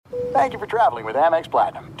Thank you for traveling with Amex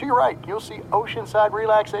Platinum. To your right, you'll see oceanside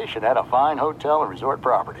relaxation at a fine hotel and resort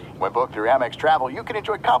property. When booked through Amex Travel, you can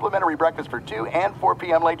enjoy complimentary breakfast for 2 and 4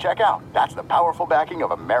 p.m. late checkout. That's the powerful backing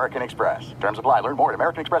of American Express. Terms apply. Learn more at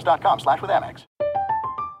americanexpress.com/withAmex.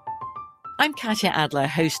 I'm Katya Adler,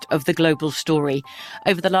 host of The Global Story.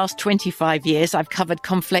 Over the last 25 years, I've covered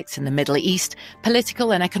conflicts in the Middle East,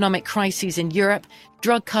 political and economic crises in Europe,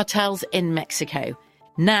 drug cartels in Mexico.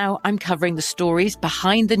 Now I'm covering the stories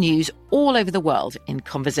behind the news all over the world in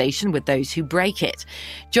conversation with those who break it.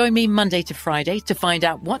 Join me Monday to Friday to find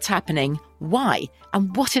out what's happening, why,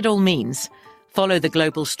 and what it all means. Follow The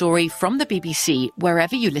Global Story from the BBC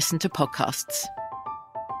wherever you listen to podcasts.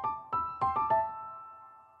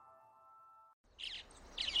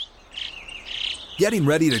 Getting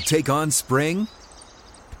ready to take on spring?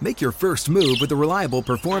 Make your first move with the reliable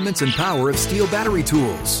performance and power of Steel battery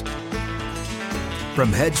tools.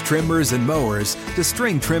 From hedge trimmers and mowers to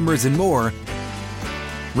string trimmers and more,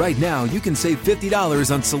 right now you can save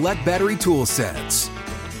 $50 on select battery tool sets.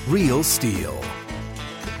 Real Steel.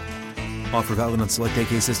 Offer valid on select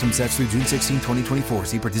AK system sets through June 16, 2024.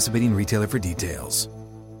 See participating retailer for details.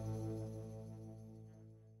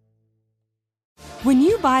 When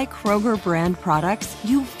you buy Kroger brand products,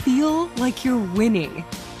 you feel like you're winning.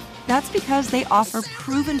 That's because they offer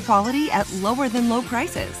proven quality at lower than low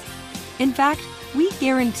prices. In fact, we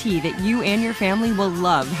guarantee that you and your family will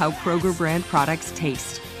love how Kroger brand products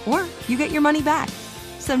taste, or you get your money back.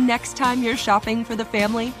 So next time you're shopping for the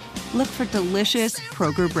family, look for delicious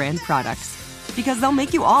Kroger brand products, because they'll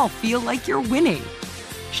make you all feel like you're winning.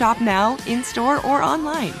 Shop now, in-store, or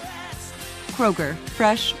online. Kroger,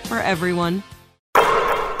 fresh for everyone.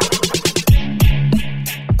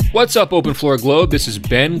 What's up, Open Floor Globe? This is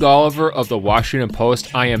Ben Golliver of The Washington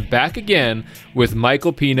Post. I am back again with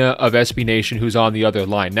Michael Pina of SB Nation, who's on the other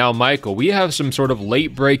line. Now, Michael, we have some sort of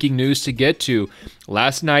late-breaking news to get to.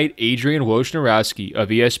 Last night, Adrian Wojnarowski of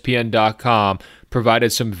ESPN.com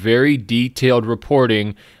provided some very detailed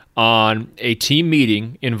reporting on a team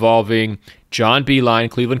meeting involving John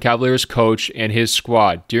Beilein, Cleveland Cavaliers coach, and his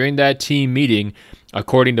squad. During that team meeting,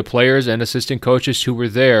 according to players and assistant coaches who were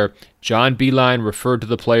there, John Beilein referred to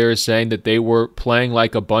the players saying that they were playing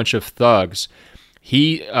like a bunch of thugs.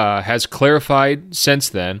 He has clarified since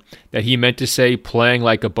then that he meant to say playing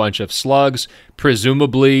like a bunch of slugs,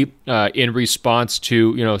 presumably in response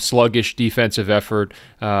to sluggish defensive effort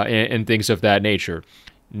and things of that nature.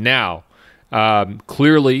 Now,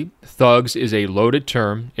 clearly, thugs is a loaded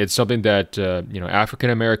term. It's something that African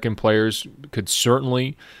American players could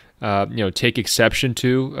certainly take exception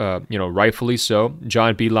to, rightfully so.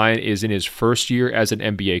 John Beilein is in his first year as an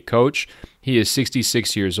NBA coach. He is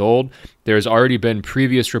 66 years old. There's already been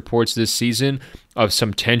previous reports this season of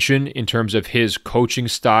some tension in terms of his coaching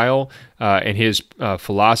style and his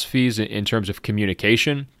philosophies in terms of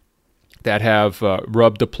communication that have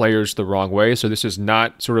rubbed the players the wrong way. So this is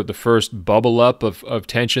not sort of the first bubble up of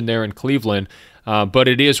tension there in Cleveland, but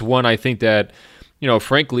it is one I think that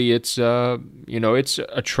frankly, it's a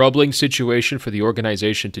troubling situation for the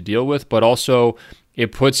organization to deal with, but also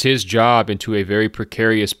it puts his job into a very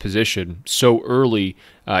precarious position so early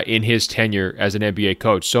in his tenure as an NBA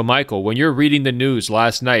coach. So, Michael, when you're reading the news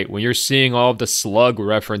last night, when you're seeing all of the slug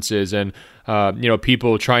references and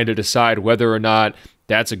people trying to decide whether or not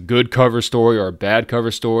that's a good cover story or a bad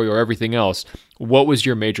cover story or everything else, what was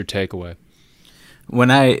your major takeaway?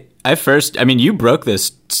 When I first, you broke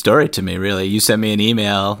this story to me, really. You sent me an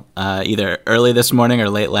email either early this morning or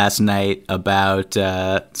late last night about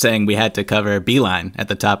saying we had to cover Beilein at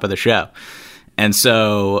the top of the show. And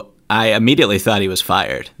so I immediately thought he was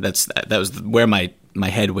fired. That was where my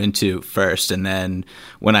head went to first. And then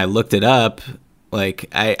when I looked it up,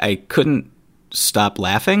 I couldn't stop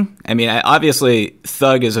laughing. Obviously,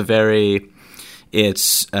 thug is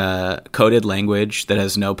it's coded language that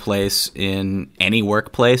has no place in any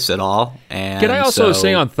workplace at all. And can I also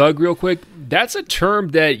say on thug real quick, that's a term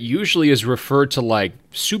that usually is referred to like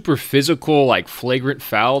super physical, like flagrant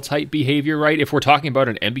foul type behavior, right? If we're talking about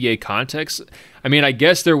an NBA context. I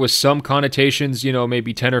guess there was some connotations,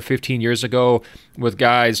 maybe 10 or 15 years ago with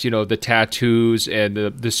guys, the tattoos and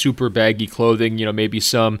the super baggy clothing, maybe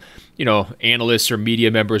some analysts or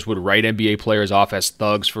media members would write NBA players off as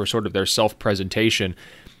thugs for sort of their self-presentation.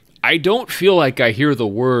 I don't feel like I hear the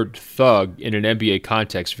word thug in an NBA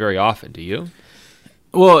context very often. Do you?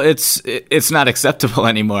 Well, it's not acceptable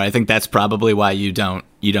anymore. I think that's probably why you don't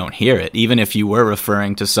hear it. Even if you were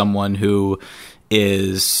referring to someone who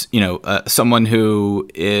is, someone who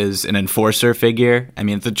is an enforcer figure.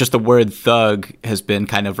 Just the word thug has been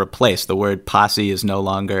kind of replaced. The word posse is no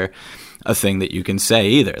longer a thing that you can say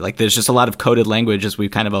either. Like, there's just a lot of coded language as we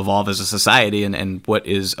kind of evolve as a society, and what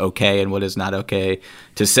is okay and what is not okay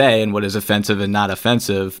to say, and what is offensive and not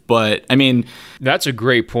offensive. But I mean, that's a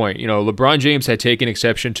great point. LeBron James had taken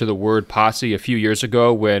exception to the word posse a few years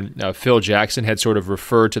ago when Phil Jackson had sort of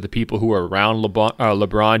referred to the people who were around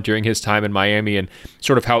LeBron during his time in Miami, and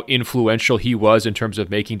sort of how influential he was in terms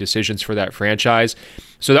of making decisions for that franchise.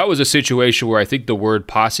 So that was a situation where I think the word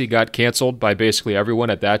posse got canceled by basically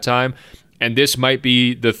everyone at that time. And this might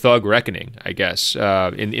be the thug reckoning, I guess,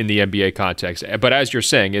 in the NBA context. But as you're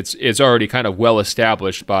saying, it's already kind of well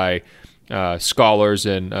established by scholars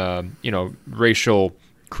and racial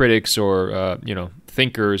critics or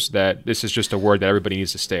thinkers that this is just a word that everybody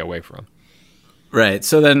needs to stay away from. Right.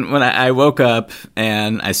 So then when I woke up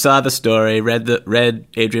and I saw the story, read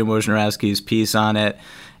Adrian Wojnarowski's piece on it,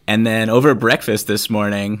 and then over breakfast this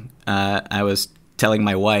morning, I was telling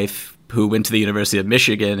my wife, who went to the University of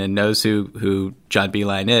Michigan and knows who John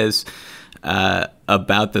Beilein is,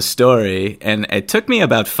 about the story. And it took me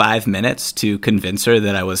about 5 minutes to convince her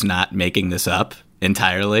that I was not making this up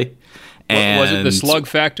entirely. And was it the slug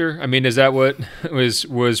factor? I mean, is that what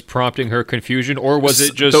was prompting her confusion, or was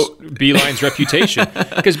it just Beilein's reputation?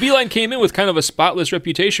 Because Beilein came in with kind of a spotless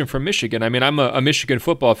reputation from Michigan. I mean, I'm a Michigan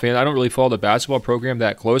football fan. I don't really follow the basketball program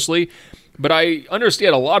that closely, but I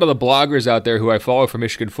understand a lot of the bloggers out there who I follow for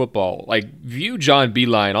Michigan football view John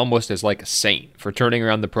Beilein almost as like a saint for turning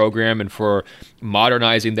around the program and for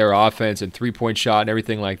modernizing their offense and three-point shot and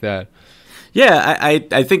everything like that. Yeah,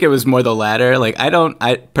 I think it was more the latter.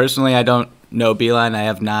 I personally don't know Beilein. I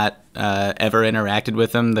have not ever interacted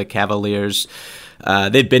with him. The Cavaliers,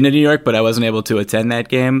 they've been to New York, but I wasn't able to attend that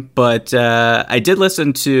game. But I did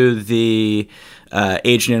listen to the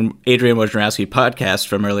Adrian Wojnarowski podcast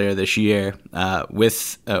from earlier this year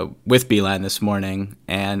with Beilein this morning.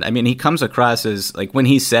 And I mean, he comes across as when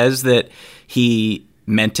he says that he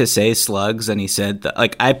meant to say slugs, and he said that,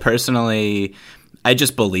 I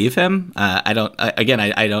just believe him. I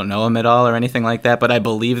don't know him at all or anything like that, but I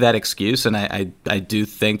believe that excuse, and I do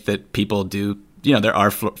think that people do. There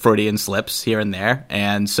are Freudian slips here and there,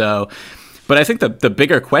 and so. But I think the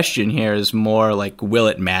bigger question here is more will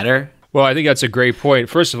it matter? Well, I think that's a great point.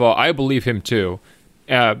 First of all, I believe him too.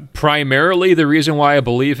 Primarily, the reason why I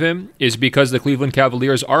believe him is because the Cleveland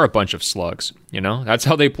Cavaliers are a bunch of slugs. That's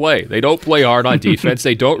how they play. They don't play hard on defense.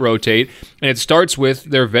 They don't rotate. And it starts with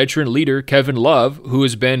their veteran leader, Kevin Love, who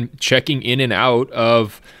has been checking in and out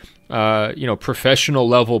of professional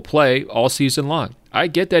level play all season long. I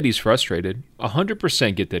get that he's frustrated.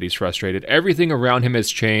 100% get that he's frustrated. Everything around him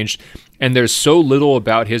has changed, and there's so little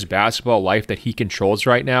about his basketball life that he controls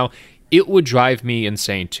right now. It would drive me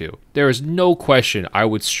insane too. There is no question I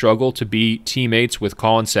would struggle to be teammates with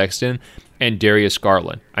Colin Sexton and Darius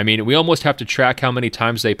Garland. I mean, we almost have to track how many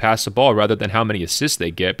times they pass the ball rather than how many assists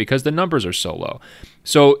they get because the numbers are so low.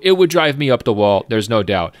 So it would drive me up the wall, there's no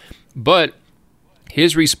doubt. But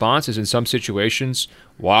his response is in some situations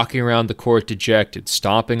walking around the court dejected,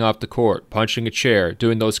 stomping off the court, punching a chair,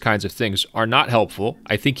 doing those kinds of things are not helpful.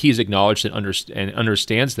 I think he's acknowledged and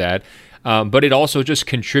understands that. But it also just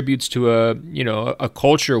contributes to a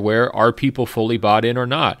culture where are people fully bought in or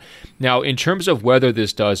not. Now, in terms of whether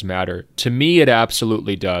this does matter, to me it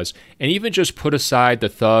absolutely does. And even just put aside the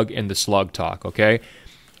thug and the slug talk, okay?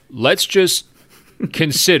 Let's just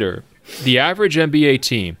consider the average NBA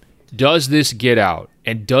team. Does this get out?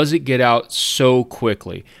 And does it get out so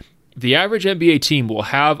quickly? The average NBA team will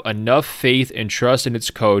have enough faith and trust in its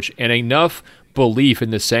coach and enough belief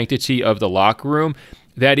in the sanctity of the locker room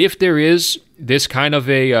that if there is this kind of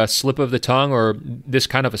a slip of the tongue or this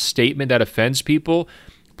kind of a statement that offends people,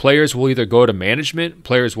 players will either go to management,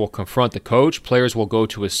 players will confront the coach, players will go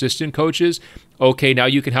to assistant coaches. Okay, now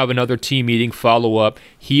you can have another team meeting, follow up.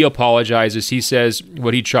 He apologizes. He says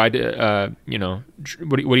what he tried to,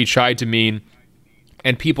 what he tried to mean,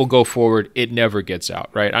 and people go forward. It never gets out,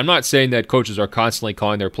 right? I'm not saying that coaches are constantly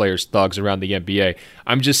calling their players thugs around the NBA.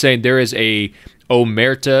 I'm just saying there is a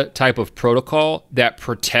omerta type of protocol that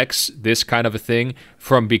protects this kind of a thing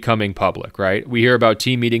from becoming public, right? We hear about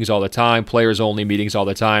team meetings all the time, players-only meetings all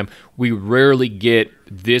the time. We rarely get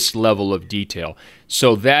this level of detail.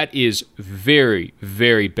 So that is very,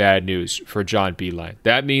 very bad news for John Beilein.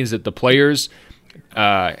 That means that the players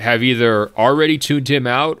have either already tuned him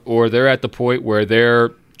out or they're at the point where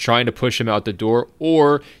they're trying to push him out the door,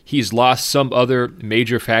 or he's lost some other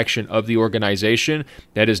major faction of the organization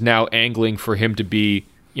that is now angling for him to be,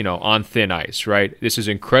 on thin ice, right? This is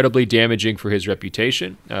incredibly damaging for his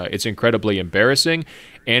reputation. It's incredibly embarrassing,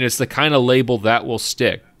 and it's the kind of label that will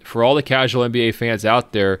stick. For all the casual NBA fans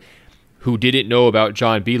out there, who didn't know about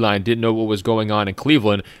John Beilein, didn't know what was going on in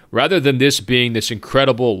Cleveland, rather than this being this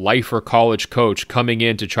incredible lifer college coach coming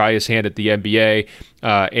in to try his hand at the NBA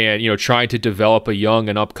and trying to develop a young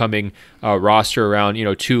and upcoming roster around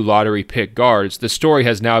 2 lottery pick guards. The story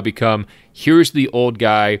has now become, here's the old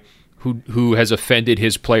guy who has offended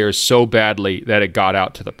his players so badly that it got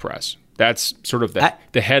out to the press. That's sort of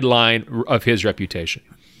the headline of his reputation.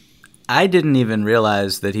 I didn't even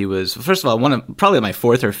realize that he was. First of all, probably my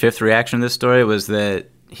 4th or 5th reaction to this story was that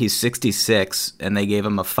he's 66 and they gave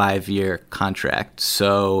him a 5-year contract.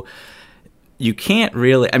 So you can't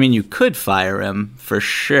really. I mean, you could fire him for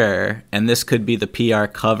sure, and this could be the PR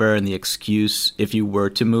cover and the excuse if you were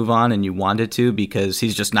to move on and you wanted to, because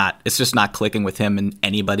he's just not. It's just not clicking with him and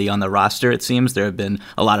anybody on the roster. It seems there have been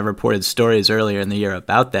a lot of reported stories earlier in the year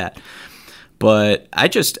about that, but I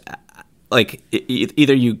just. Like,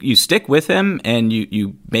 either you stick with him and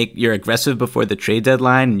you're aggressive before the trade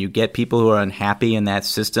deadline and you get people who are unhappy in that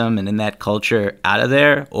system and in that culture out of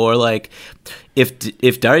there, or like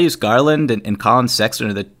if Darius Garland and Colin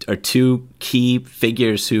Sexton are 2 key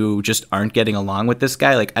figures who just aren't getting along with this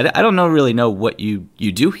guy, like I don't really know what you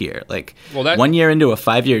do here. Like, 1 year into a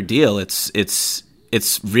 5-year deal,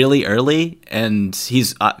 it's really early, and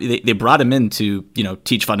they brought him in to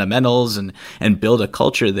teach fundamentals and build a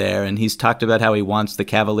culture there, and he's talked about how he wants the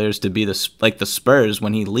Cavaliers to be the Spurs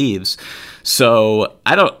when he leaves. So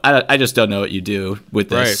I just don't know what you do with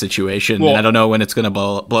this situation, and I don't know when it's going to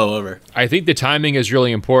blow over. I think the timing is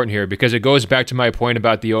really important here because it goes back to my point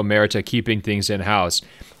about the Omerta keeping things in house.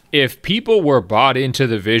 If people were bought into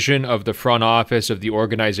the vision of the front office of the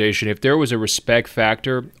organization, if there was a respect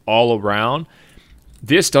factor all around.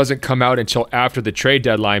 This doesn't come out until after the trade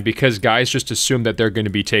deadline because guys just assume that they're going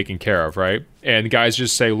to be taken care of, right? And guys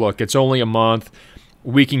just say, look, it's only a month.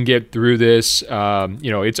 We can get through this.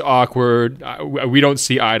 It's awkward. We don't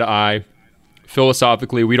see eye to eye.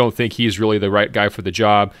 Philosophically, we don't think he's really the right guy for the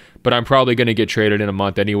job, but I'm probably going to get traded in a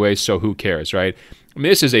month anyway, so who cares, right? I mean,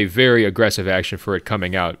 this is a very aggressive action for it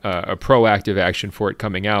coming out, a proactive action for it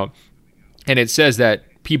coming out. And it says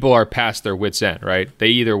that people are past their wits' end, right? They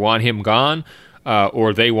either want him gone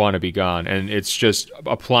or they want to be gone. And it's just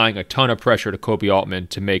applying a ton of pressure to Koby Altman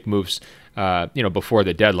to make moves, before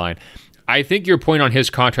the deadline. I think your point on his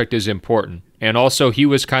contract is important. And also he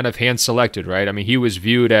was kind of hand-selected, right? I mean, he was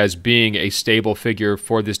viewed as being a stable figure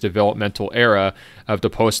for this developmental era of the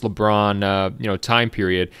post-LeBron, time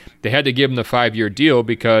period. They had to give him the 5-year deal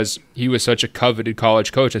because he was such a coveted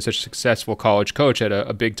college coach and such a successful college coach at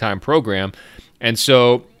a big-time program. And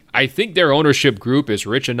so I think their ownership group is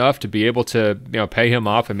rich enough to be able to, pay him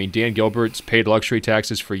off. I mean, Dan Gilbert's paid luxury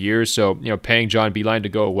taxes for years, so, paying John Beilein to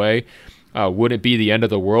go away wouldn't be the end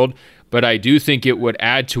of the world. But I do think it would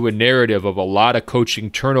add to a narrative of a lot of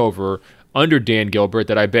coaching turnover under Dan Gilbert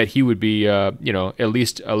that I bet he would be, at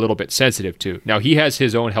least a little bit sensitive to. Now, he has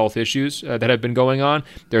his own health issues that have been going on.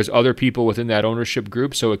 There's other people within that ownership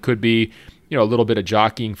group, so it could be, a little bit of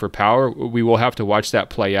jockeying for power. We will have to watch that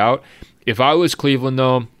play out. If I was Cleveland,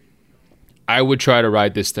 though, I would try to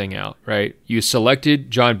ride this thing out, right? You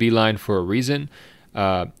selected John Beilein for a reason.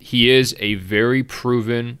 He is a very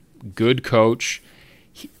proven, good coach.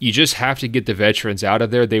 You just have to get the veterans out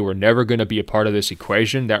of there. They were never going to be a part of this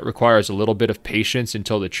equation. That requires a little bit of patience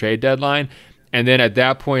until the trade deadline. And then at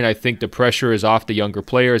that point, I think the pressure is off the younger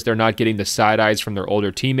players. They're not getting the side eyes from their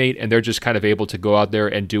older teammate, and they're just kind of able to go out there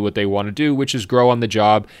and do what they want to do, which is grow on the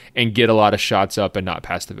job and get a lot of shots up and not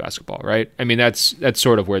pass the basketball, right? I mean, that's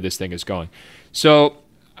sort of where this thing is going. So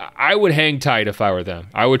I would hang tight if I were them.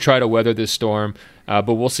 I would try to weather this storm,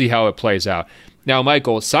 but we'll see how it plays out. Now,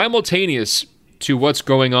 Michael, simultaneous to what's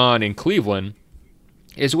going on in Cleveland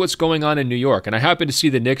is what's going on in New York. And I happened to see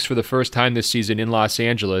the Knicks for the first time this season in Los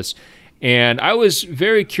Angeles. And I was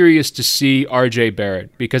very curious to see RJ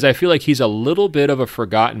Barrett because I feel like he's a little bit of a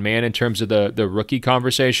forgotten man in terms of the rookie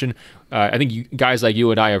conversation. I think guys like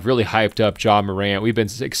you and I have really hyped up Ja Morant. We've been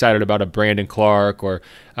excited about a Brandon Clark or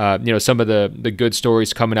some of the good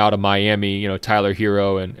stories coming out of Miami, Tyler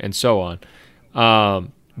Hero and so on.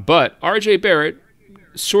 But RJ Barrett,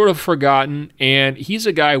 sort of forgotten, and he's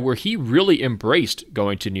a guy where he really embraced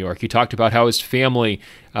going to New York. He talked about how his family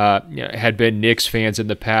had been Knicks fans in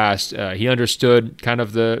the past. He understood kind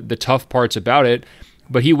of the tough parts about it,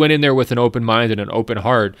 but he went in there with an open mind and an open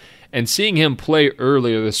heart. And seeing him play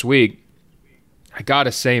earlier this week, I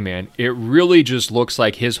gotta say, man, it really just looks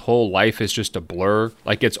like his whole life is just a blur.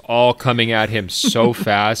 Like it's all coming at him so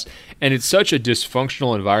fast, and it's such a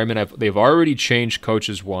dysfunctional environment. They've already changed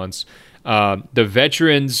coaches once. The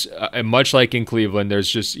veterans, much like in Cleveland,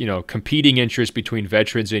 there's just, competing interests between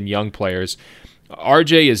veterans and young players.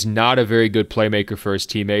 RJ is not a very good playmaker for his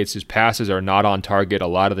teammates. His passes are not on target a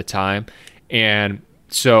lot of the time. And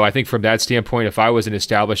so I think from that standpoint, if I was an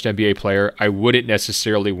established NBA player, I wouldn't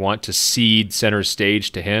necessarily want to cede center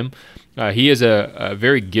stage to him. He is a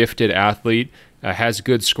very gifted athlete, has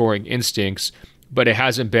good scoring instincts, but it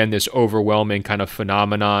hasn't been this overwhelming kind of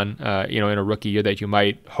phenomenon, in a rookie year that you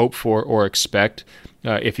might hope for or expect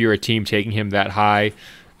if you're a team taking him that high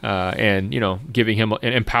and giving him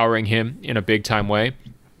and empowering him in a big time way.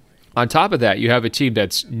 On top of that, you have a team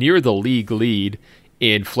that's near the league lead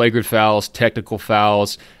in flagrant fouls, technical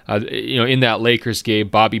fouls. In that Lakers game,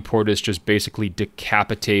 Bobby Portis just basically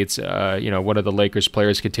decapitates, one of the Lakers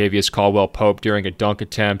players, Kentavious Caldwell-Pope, during a dunk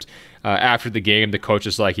attempt. After the game, the coach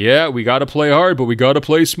is like, yeah, we got to play hard, but we got to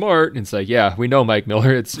play smart. And it's like, yeah, we know, Mike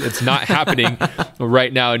Miller. It's not happening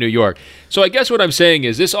right now in New York. So I guess what I'm saying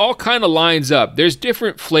is this all kind of lines up. There's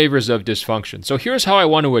different flavors of dysfunction. So here's how I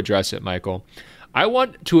want to address it, Michael. I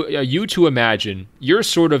want you to imagine you're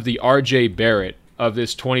sort of the RJ Barrett of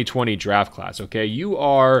this 2020 draft class, okay? You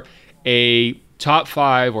are a top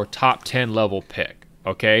 5 or top 10 level pick,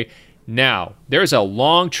 okay? Now, there's a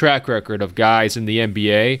long track record of guys in the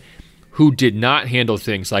NBA who did not handle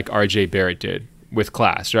things like RJ Barrett did with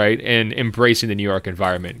class, right? And embracing the New York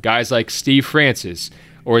environment. Guys like Steve Francis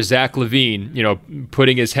or Zach LaVine,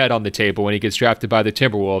 putting his head on the table when he gets drafted by the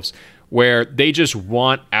Timberwolves, where they just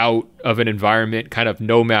want out of an environment kind of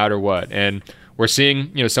no matter what. And we're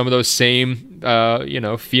seeing, some of those same,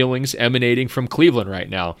 feelings emanating from Cleveland right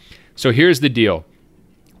now. So here's the deal.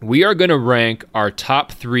 We are going to rank our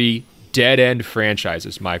top 3 dead-end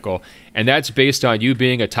franchises, Michael, and that's based on you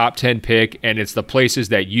being a top 10 pick, and it's the places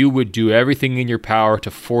that you would do everything in your power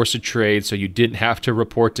to force a trade so you didn't have to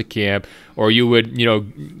report to camp, or you would,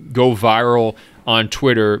 go viral on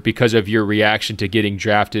Twitter because of your reaction to getting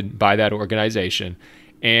drafted by that organization.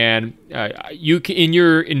 And you can, in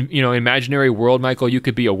your imaginary world, Michael, you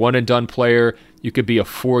could be a one-and-done player. You could be a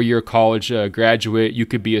 4-year college graduate. You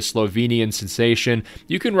could be a Slovenian sensation.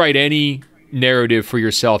 You can write any narrative for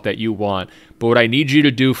yourself that you want. But what I need you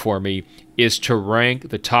to do for me is to rank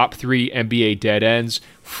the top 3 NBA dead ends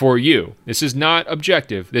for you. This is not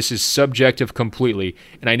objective. This is subjective completely.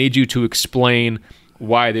 And I need you to explain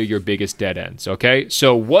why they're your biggest dead ends, okay?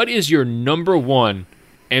 So what is your number 1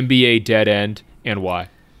 NBA dead end and why?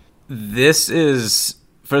 This is,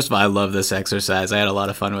 first of all, I love this exercise. I had a lot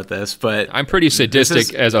of fun with this, but I'm pretty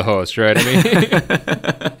sadistic as a host, right? I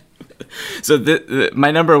mean, so my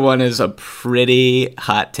number 1 is a pretty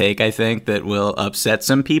hot take, I think, that will upset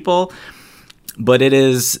some people, but it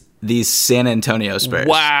is the San Antonio Spurs.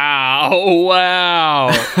 Wow.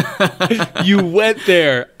 You went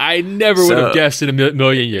there. I never would have guessed in a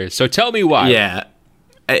million years. So tell me why. Yeah.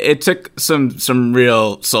 It took some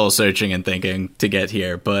real soul searching and thinking to get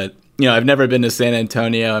here, but I've never been to San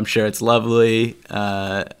Antonio. I'm sure it's lovely.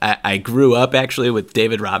 I grew up actually with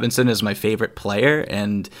David Robinson as my favorite player,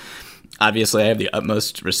 and obviously I have the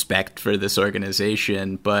utmost respect for this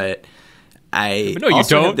organization, but I no, you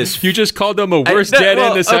don't. You just called them a worse dead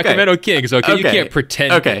end the Sacramento Kings. Okay, you can't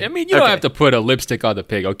pretend. Okay, I mean, you don't have to put a lipstick on the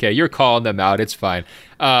pig. Okay, you're calling them out. It's fine.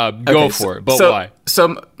 Go for it. But why?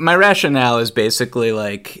 So my rationale is basically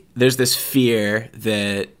like there's this fear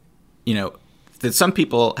that that some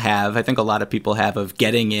people have. I think a lot of people have of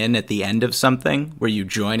getting in at the end of something where you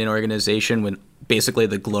join an organization when basically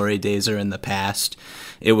the glory days are in the past.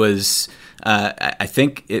 It was I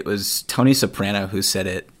think it was Tony Soprano who said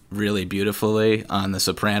it really beautifully on The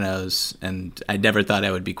Sopranos, and I never thought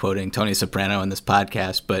I would be quoting Tony Soprano in this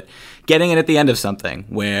podcast, but getting in at the end of something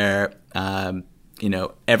where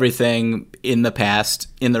everything in the past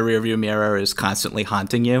in the rearview mirror is constantly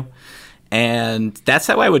haunting you. And that's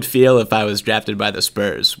how I would feel if I was drafted by the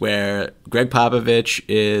Spurs, where Greg Popovich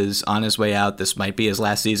is on his way out. This might be his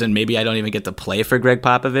last season. Maybe I don't even get to play for Greg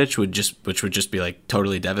Popovich, which would just be like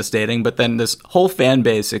totally devastating. But then this whole fan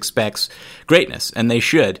base expects greatness, and they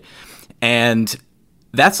should. And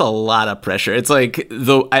that's a lot of pressure. It's like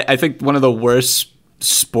I think one of the worst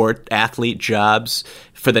sport athlete jobs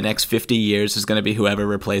for the next 50 years is going to be whoever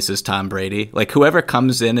replaces Tom Brady. Like whoever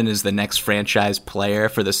comes in and is the next franchise player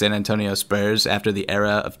for the San Antonio Spurs after the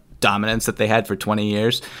era of dominance that they had for 20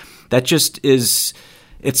 years, that just is,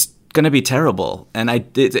 it's going to be terrible. And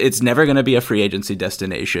it's never going to be a free agency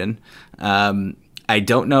destination. I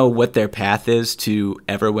don't know what their path is to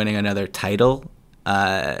ever winning another title.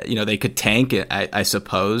 They could tank, I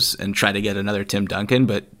suppose, and try to get another Tim Duncan,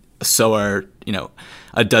 but so are,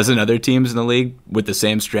 a dozen other teams in the league with the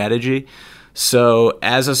same strategy. So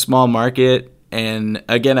as a small market, and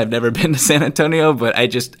again, I've never been to San Antonio, but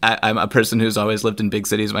I'm a person who's always lived in big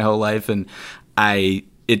cities my whole life, and I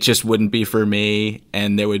it just wouldn't be for me,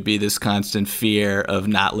 and there would be this constant fear of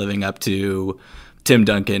not living up to Tim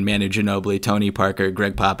Duncan, Manu Ginobili, Tony Parker,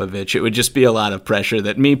 Greg Popovich. It would just be a lot of pressure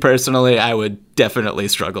that me personally, I would definitely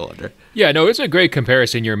struggle under. Yeah, no, it's a great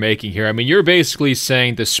comparison you're making here. I mean, you're basically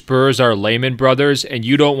saying the Spurs are Lehman Brothers, and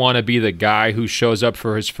you don't want to be the guy who shows up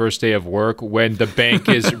for his first day of work when the bank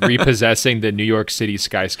is repossessing the New York City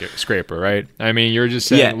skyscraper, right? I mean, you're just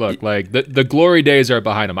saying, look, like the glory days are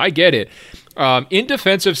behind them. I get it. In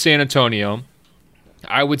defense of San Antonio,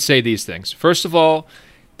 I would say these things. First of all,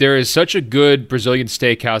 there is such a good Brazilian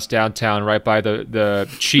steakhouse downtown right by the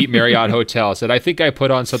cheap Marriott hotels that I think I put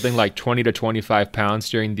on something like 20 to 25 pounds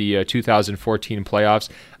during the 2014 playoffs.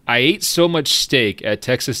 I ate so much steak at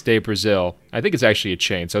Texas de Brazil. I think it's actually a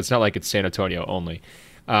chain, so it's not like it's San Antonio only.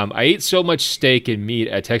 I ate so much steak and meat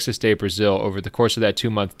at Texas de Brazil over the course of that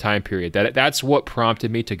 2-month time period that's what prompted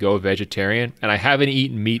me to go vegetarian, and I haven't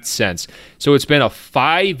eaten meat since. So it's been a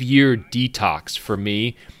 5-year detox for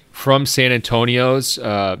me from San Antonio's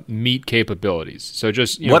meat capabilities. So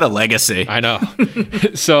just what a legacy. I know.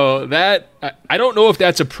 So that I don't know if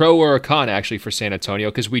that's a pro or a con actually for San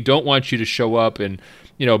Antonio, because we don't want you to show up and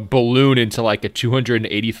balloon into like a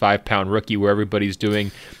 285-pound rookie where everybody's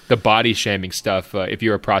doing the body shaming stuff if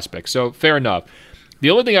you're a prospect. So fair enough.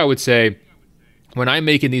 The only thing I would say when I'm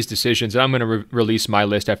making these decisions, and I'm going to release my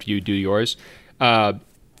list after you do yours,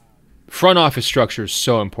 front office structure is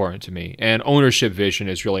so important to me, and ownership vision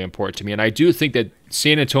is really important to me. And I do think that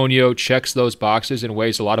San Antonio checks those boxes in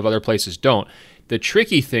ways a lot of other places don't. The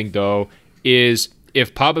tricky thing, though, is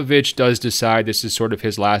if Popovich does decide this is sort of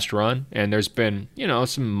his last run, and there's been,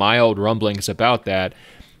 some mild rumblings about that,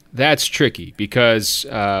 that's tricky because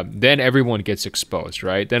then everyone gets exposed,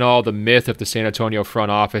 right? Then all the myth of the San Antonio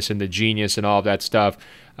front office and the genius and all of that stuff,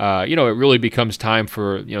 it really becomes time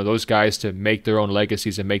for those guys to make their own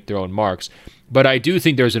legacies and make their own marks. But I do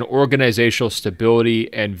think there's an organizational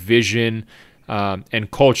stability and vision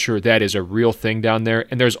and culture that is a real thing down there.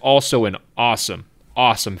 And there's also an awesome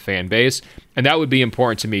fan base, and that would be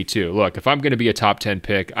important to me too. Look, if I'm going to be a top 10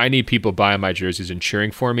 pick, I need people buying my jerseys and cheering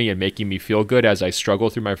for me and making me feel good as I struggle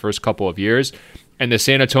through my first couple of years. And the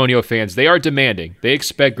San Antonio fans, they are demanding. They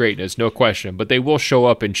expect greatness, no question, but they will show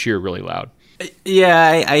up and cheer really loud.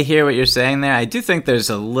 Yeah, I hear what you're saying there. I do think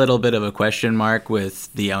there's a little bit of a question mark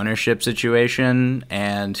with the ownership situation,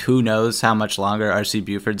 and who knows how much longer R.C.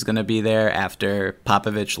 Buford's going to be there after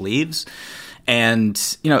Popovich leaves.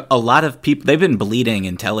 And, a lot of people, they've been bleeding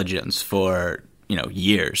intelligence for,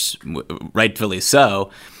 years, rightfully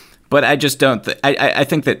so. But I just don't. I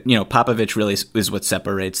think that Popovich really is what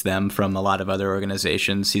separates them from a lot of other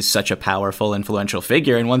organizations. He's such a powerful, influential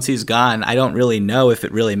figure, and once he's gone, I don't really know if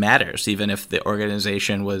it really matters. Even if the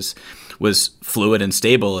organization was fluid and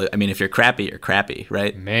stable, I mean, if you're crappy,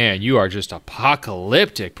 right? Man, you are just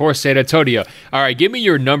apocalyptic. Poor San Antonio. All right, give me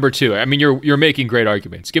your number two. I mean, you're making great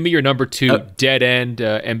arguments. Give me your number two dead end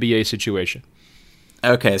NBA situation.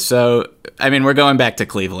 Okay, so I mean, we're going back to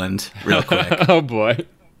Cleveland real quick. Oh boy.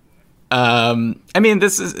 I mean,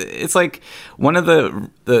 it's like one of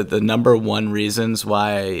the number one reasons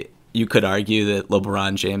why you could argue that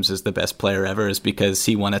LeBron James is the best player ever is because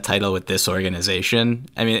he won a title with this organization.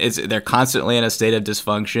 I mean, they're constantly in a state of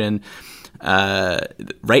dysfunction.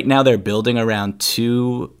 Right now they're building around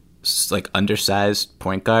two undersized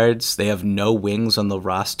point guards. They have no wings on the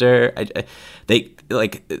roster.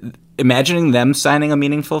 Imagining them signing a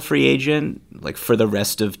meaningful free agent for the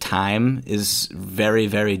rest of time is very,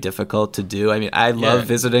 very difficult to do. I mean, I love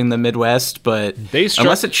visiting the Midwest, but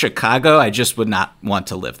unless it's Chicago, I just would not want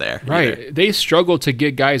to live there. Right. Either. They struggle to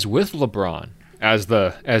get guys with LeBron as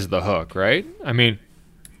the hook, right? I mean,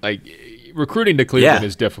 recruiting to Cleveland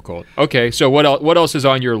is difficult. Okay, so what else is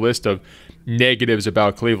on your list of negatives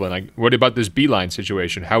about Cleveland? What about this Beeline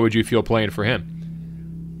situation? How would you feel playing for him?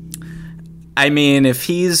 I mean, if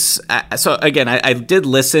he's so again, I did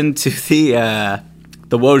listen to the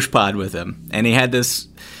Woj pod with him, and he had this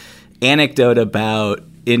anecdote about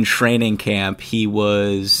in training camp he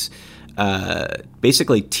was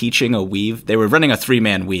basically teaching a weave. They were running a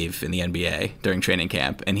 3-man weave in the NBA during training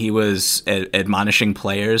camp, and he was admonishing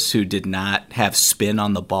players who did not have spin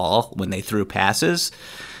on the ball when they threw passes.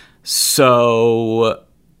 So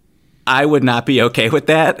I would not be okay with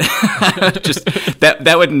that. Just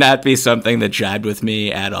that would not be something that jibed with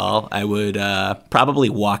me at all. I would probably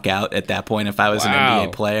walk out at that point if I was an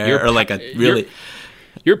NBA player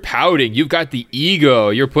You're pouting. You've got the ego.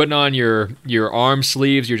 You're putting on your arm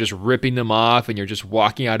sleeves. You're just ripping them off, and you're just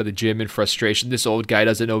walking out of the gym in frustration. This old guy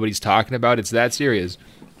doesn't know what he's talking about. It's that serious.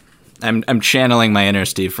 I'm channeling my inner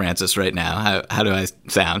Steve Francis right now. How do I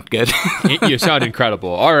sound? Good? You sound incredible.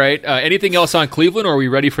 All right. Anything else on Cleveland, or are we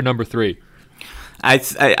ready for number 3?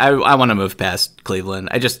 I want to move past Cleveland.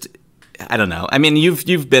 I don't know. I mean,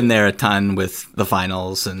 you've been there a ton with the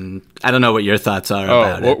finals, and I don't know what your thoughts are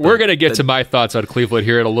about it. We're going to get to my thoughts on Cleveland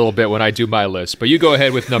here in a little bit when I do my list, but you go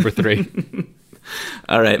ahead with number 3.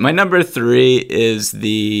 All right. My number 3 is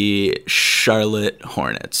the Charlotte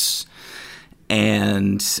Hornets.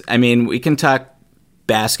 And, I mean, we can talk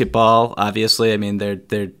basketball, obviously. I mean,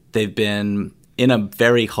 they've been in a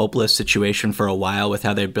very hopeless situation for a while with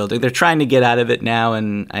how they're building. They're trying to get out of it now,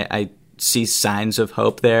 and I see signs of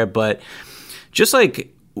hope there. But just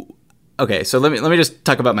like, okay, so let me just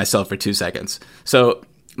talk about myself for 2 seconds. So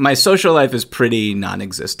my social life is pretty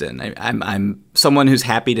non-existent. I'm someone who's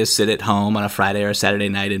happy to sit at home on a Friday or a Saturday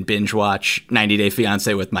night and binge watch 90 Day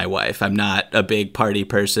Fiancé with my wife. I'm not a big party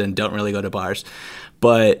person, don't really go to bars.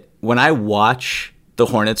 But when I watch the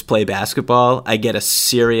Hornets play basketball, I get a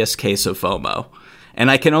serious case of FOMO. And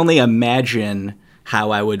I can only imagine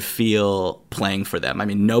how I would feel playing for them. I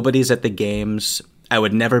mean, nobody's at the games. I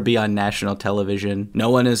would never be on national television. No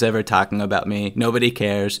one is ever talking about me. Nobody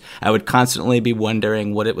cares. I would constantly be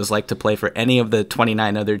wondering what it was like to play for any of the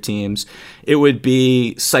 29 other teams. It would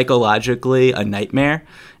be psychologically a nightmare.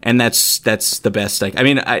 And that's the best.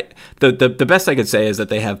 The best I could say is that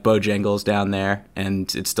they have Bojangles down there,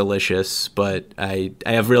 and it's delicious. But I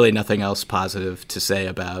have really nothing else positive to say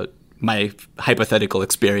about my hypothetical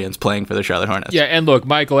experience playing for the Charlotte Hornets. Yeah, and look,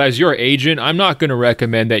 Michael, as your agent, I'm not going to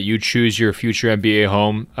recommend that you choose your future NBA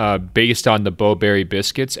home based on the Bo-Berry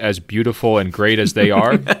biscuits, as beautiful and great as they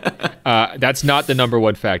are. That's not the number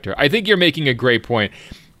one factor. I think you're making a great point.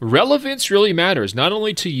 Relevance really matters, not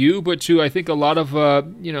only to you, but to, I think, a lot of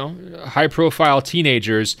high-profile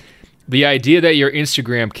teenagers. The idea that your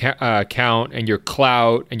Instagram account and your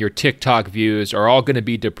clout and your TikTok views are all going to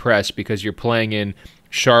be depressed because you're playing in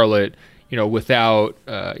Charlotte, without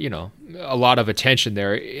a lot of attention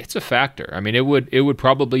there, it's a factor. I mean, it would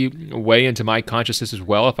probably weigh into my consciousness as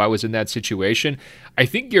well if I was in that situation. I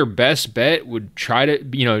think your best bet would try to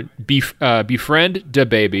befriend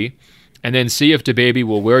DaBaby, and then see if DaBaby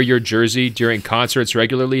will wear your jersey during concerts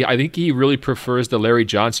regularly. I think he really prefers the Larry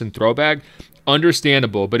Johnson throwback.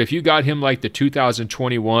 Understandable, but if you got him like the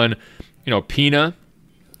 2021, Pina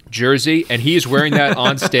jersey, and he's wearing that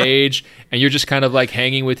on stage, and you're just kind of like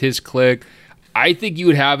hanging with his clique, I think you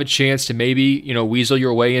would have a chance to maybe, weasel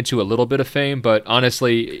your way into a little bit of fame. But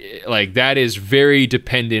honestly, like, that is very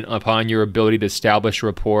dependent upon your ability to establish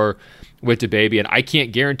rapport with DaBaby, and I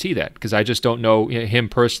can't guarantee that because I just don't know him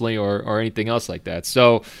personally or anything else like that.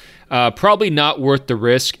 So probably not worth the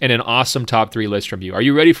risk, and an awesome top 3 list from you. Are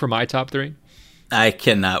you ready for my top 3? I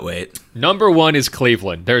cannot wait. Number 1 is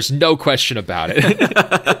Cleveland. There's no question about it.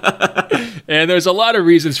 And there's a lot of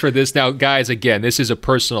reasons for this. Now, guys, again, this is a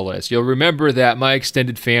personal list. You'll remember that my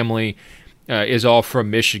extended family is all from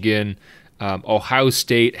Michigan. Ohio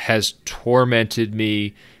State has tormented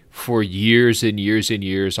me for years and years and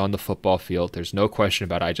years on the football field. There's no question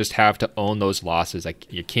about it. I just have to own those losses.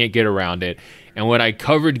 You can't get around it. And when I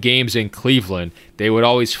covered games in Cleveland, they would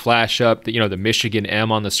always flash up the Michigan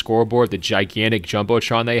M on the scoreboard, the gigantic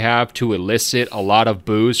jumbotron they have, to elicit a lot of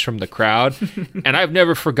boos from the crowd. And I've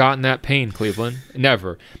never forgotten that pain, Cleveland.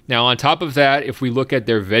 Never. Now, on top of that, if we look at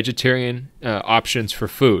their vegetarian options for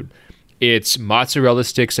food, it's mozzarella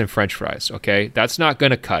sticks and French fries, okay? That's not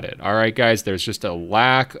going to cut it, all right, guys? There's just a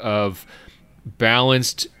lack of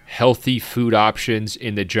balanced, healthy food options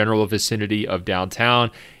in the general vicinity of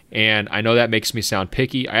downtown, and I know that makes me sound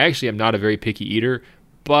picky. I actually am not a very picky eater,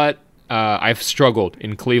 but I've struggled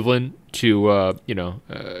in Cleveland to,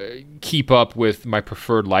 keep up with my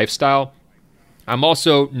preferred lifestyle. I'm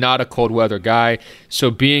also not a cold weather guy,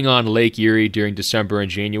 so being on Lake Erie during December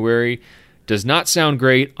and January does not sound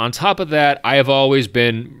great. On top of that, I have always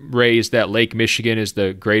been raised that Lake Michigan is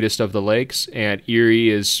the greatest of the lakes, and Erie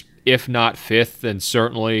is, if not 5th, then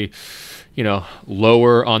certainly,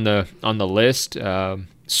 lower on the list.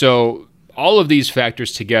 So all of these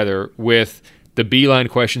factors together, with the Beeline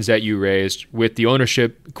questions that you raised, with the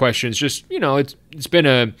ownership questions, just it's been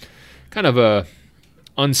a kind of a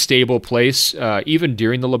unstable place even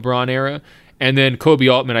during the LeBron era. And then Kobe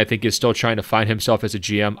Altman, I think, is still trying to find himself as a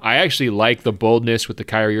GM. I actually like the boldness with the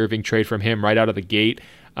Kyrie Irving trade from him right out of the gate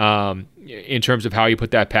in terms of how he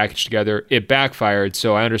put that package together. It backfired,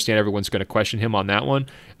 so I understand everyone's going to question him on that one.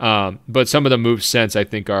 But some of the moves since, I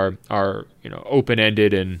think, are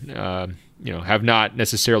open-ended and have not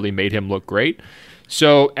necessarily made him look great.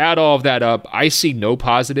 So add all of that up. I see no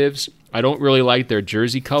positives. I don't really like their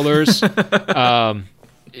jersey colors.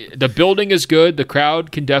 the building is good. The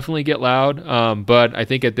crowd can definitely get loud. But I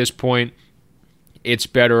think at this point, it's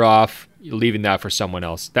better off leaving that for someone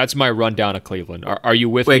else. That's my rundown of Cleveland. Are you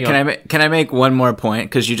with me? Wait, can I make one more point?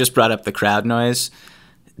 Because you just brought up the crowd noise.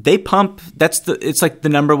 They pump. It's like the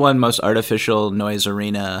number one most artificial noise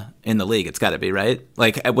arena in the league. It's got to be, right?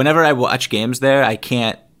 Like whenever I watch games there, I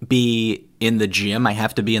can't be in the gym. I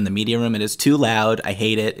have to be in the media room. It is too loud. I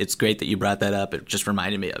hate it. It's great that you brought that up. It just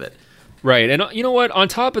reminded me of it. Right. And you know what? On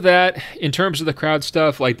top of that, in terms of the crowd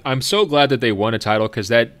stuff, like I'm so glad that they won a title because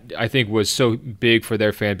that, I think, was so big for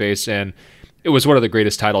their fan base. And it was one of the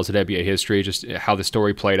greatest titles in NBA history, just how the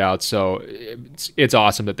story played out. So it's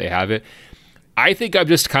awesome that they have it. I think I'm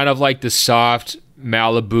just kind of like the soft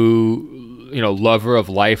Malibu, lover of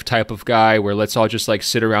life type of guy where let's all just like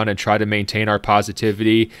sit around and try to maintain our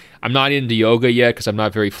positivity. I'm not into yoga yet because I'm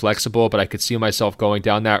not very flexible, but I could see myself going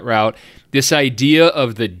down that route. This idea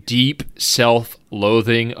of the deep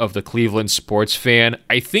self-loathing of the Cleveland sports fan,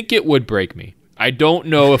 I think it would break me. I don't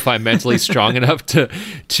know if I'm mentally strong enough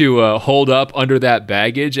to hold up under that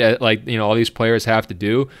baggage all these players have to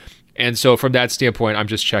do. And so from that standpoint, I'm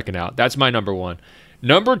just checking out. That's my number one.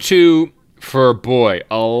 Number two, for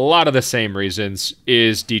a lot of the same reasons,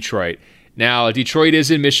 is Detroit. Now, Detroit is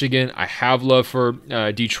in Michigan. I have love for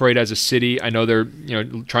Detroit as a city. I know they're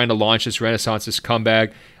trying to launch this renaissance, this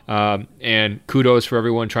comeback, and kudos for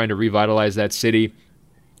everyone trying to revitalize that city.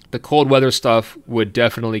 The cold weather stuff would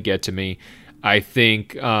definitely get to me. I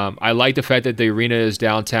think I like the fact that the arena is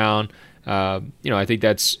downtown. I think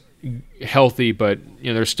that's healthy, but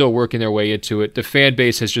they're still working their way into it. The fan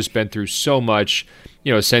base has just been through so much,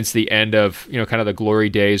 since the end of kind of the glory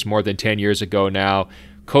days more than 10 years ago now.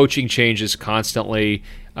 Coaching changes constantly.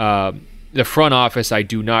 The front office I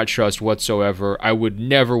do not trust whatsoever. I would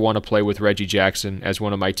never want to play with Reggie Jackson as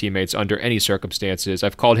one of my teammates under any circumstances.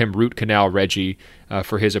 I've called him Root Canal Reggie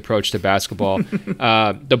for his approach to basketball.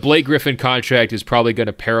 The Blake Griffin contract is probably going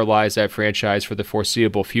to paralyze that franchise for the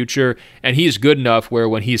foreseeable future, and he's good enough where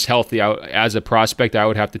when he's healthy, as a prospect, I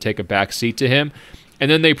would have to take a back seat to him. And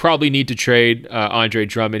then they probably need to trade Andre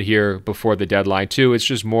Drummond here before the deadline too. It's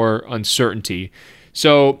just more uncertainty.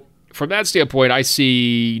 So from that standpoint, I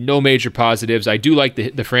see no major positives. I do like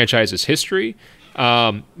the franchise's history,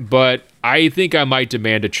 but I think I might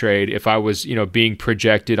demand a trade if I was, being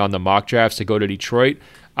projected on the mock drafts to go to Detroit.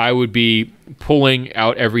 I would be pulling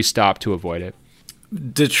out every stop to avoid it.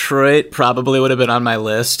 Detroit probably would have been on my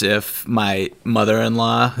list if my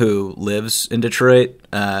mother-in-law, who lives in Detroit,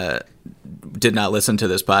 did not listen to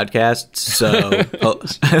this podcast. So,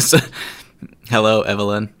 hello,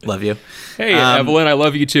 Evelyn. Love you. Hey, Evelyn, I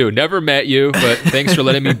love you too. Never met you, but thanks for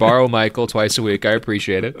letting me borrow Michael twice a week. I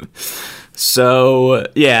appreciate it. So,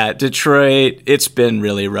 yeah, Detroit, it's been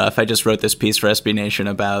really rough. I just wrote this piece for SB Nation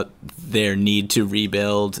about their need to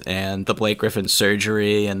rebuild and the Blake Griffin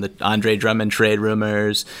surgery and the Andre Drummond trade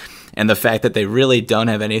rumors and the fact that they really don't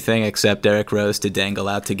have anything except Derrick Rose to dangle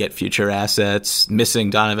out to get future assets, missing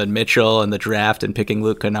Donovan Mitchell in the draft and picking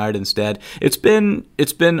Luke Kennard instead. It's been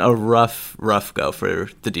a rough go for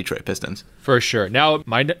the Detroit Pistons. For sure. Now,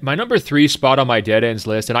 my number 3 spot on my dead ends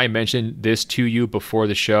list, and I mentioned this to you before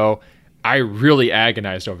the show, I really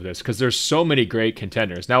agonized over this because there's so many great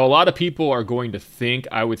contenders. Now, a lot of people are going to think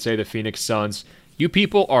I would say the Phoenix Suns. You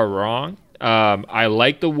people are wrong. I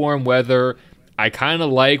like the warm weather. I kind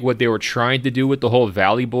of like what they were trying to do with the whole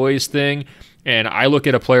Valley Boys thing. And I look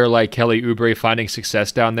at a player like Kelly Oubre finding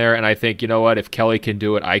success down there, and I think, you know what, if Kelly can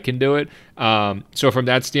do it, I can do it. So from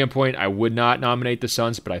that standpoint, I would not nominate the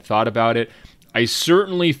Suns, but I thought about it. I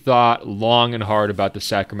certainly thought long and hard about the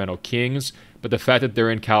Sacramento Kings, but the fact that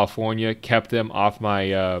they're in California kept them off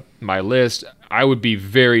my my list. I would be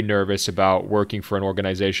very nervous about working for an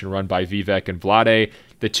organization run by Vivek and Vlade.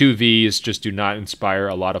 The two Vs just do not inspire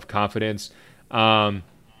a lot of confidence.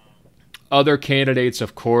 Other candidates,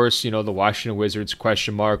 of course, the Washington Wizards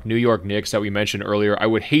question mark, New York Knicks that we mentioned earlier. I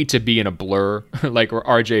would hate to be in a blur like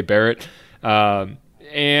RJ Barrett.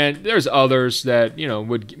 And there's others that,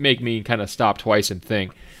 would make me kind of stop twice and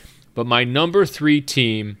think. But my number 3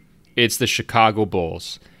 team, it's the Chicago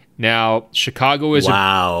Bulls. Now, Chicago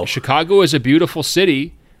is a beautiful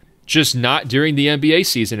city, just not during the NBA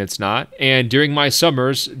season, it's not. And during my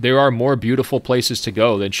summers, there are more beautiful places to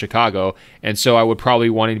go than Chicago. And so I would probably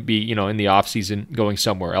want to be, in the off season going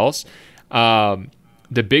somewhere else.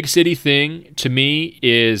 The big city thing to me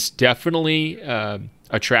is definitely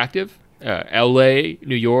attractive. LA,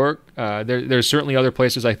 New York, there's certainly other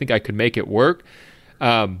places I think I could make it work.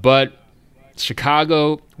 But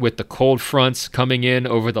Chicago, with the cold fronts coming in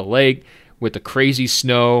over the lake, with the crazy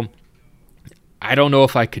snow, I don't know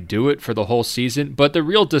if I could do it for the whole season, but the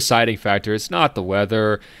real deciding factor is not the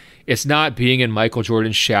weather. It's not being in Michael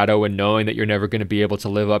Jordan's shadow and knowing that you're never going to be able to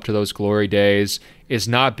live up to those glory days. It's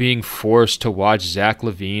not being forced to watch Zach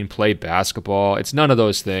LaVine play basketball. It's none of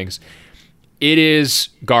those things. It is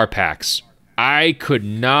Garpax. I could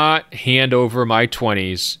not hand over my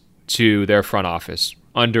 20s to their front office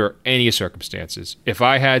under any circumstances. If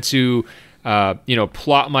I had to,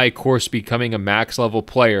 plot my course becoming a max level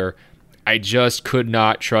player, I just could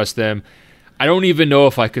not trust them. I don't even know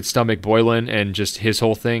if I could stomach Boylan and just his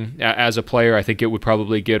whole thing as a player. I think it would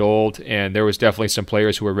probably get old, and there was definitely some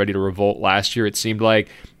players who were ready to revolt last year. It seemed like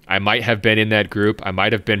I might have been in that group. I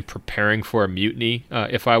might have been preparing for a mutiny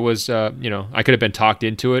if I was, I could have been talked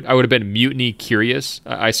into it. I would have been mutiny curious,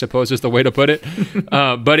 I suppose is the way to put it.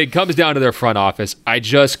 But it comes down to their front office. I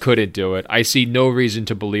just couldn't do it. I see no reason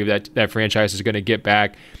to believe that that franchise is going to get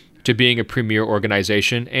back to being a premier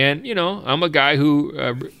organization. And, I'm a guy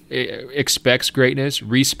who expects greatness,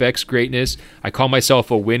 respects greatness. I call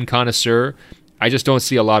myself a win connoisseur. I just don't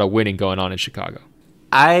see a lot of winning going on in Chicago.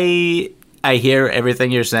 I hear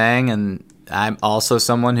everything you're saying, and I'm also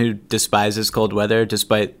someone who despises cold weather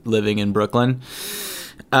despite living in Brooklyn.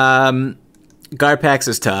 Garpax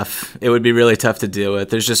is tough. It would be really tough to deal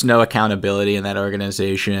with. There's just no accountability in that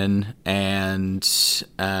organization, and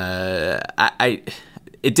I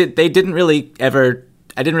didn't really ever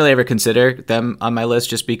consider them on my list,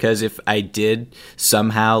 just because if I did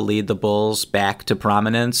somehow lead the Bulls back to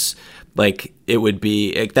prominence, it would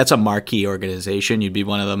be, that's a marquee organization. You'd be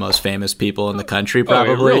one of the most famous people in the country,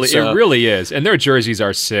 probably. It really is. And their jerseys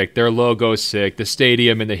are sick. Their logo's sick. The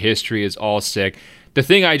stadium and the history is all sick. The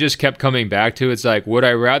thing I just kept coming back to is would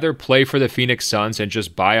I rather play for the Phoenix Suns and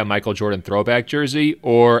just buy a Michael Jordan throwback jersey,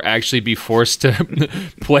 or actually be forced to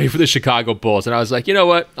play for the Chicago Bulls? And I was like, you know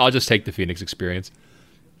what? I'll just take the Phoenix experience.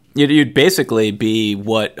 You'd basically be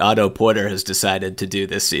what Otto Porter has decided to do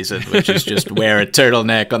this season, which is just wear a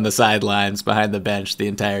turtleneck on the sidelines behind the bench the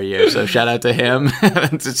entire year. So shout out to him.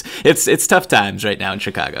 It's tough times right now in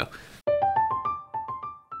Chicago.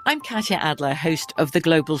 I'm Katya Adler, host of The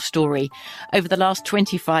Global Story. Over the last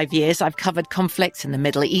 25 years, I've covered conflicts in the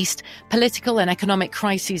Middle East, political and economic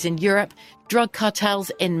crises in Europe, drug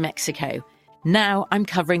cartels in Mexico. Now I'm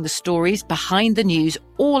covering the stories behind the news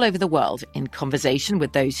all over the world in conversation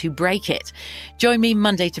with those who break it. Join me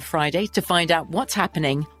Monday to Friday to find out what's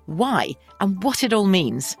happening, why, and what it all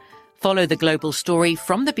means. Follow The Global Story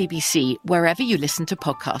from the BBC wherever you listen to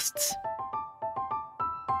podcasts.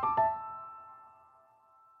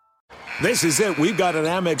 This is it. We've got an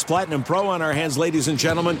Amex Platinum Pro on our hands, ladies and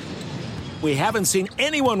gentlemen. We haven't seen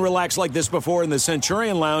anyone relax like this before in the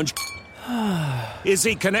Centurion Lounge. Is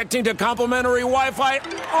he connecting to complimentary Wi-Fi?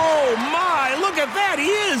 Oh, my! Look at that! He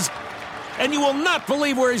is! And you will not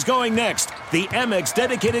believe where he's going next. The Amex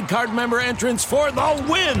dedicated card member entrance for the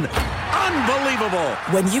win! Unbelievable!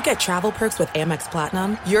 When you get travel perks with Amex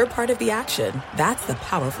Platinum, you're part of the action. That's the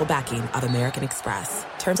powerful backing of American Express.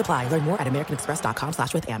 Terms apply. Learn more at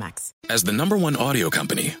americanexpress.com/withAmex. As the #1 audio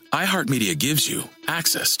company, iHeartMedia gives you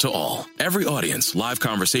access to all. Every audience, live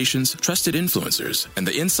conversations, trusted influencers, and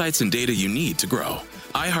the insights and data you need to grow.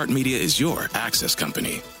 iHeartMedia is your access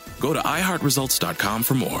company. Go to iHeartResults.com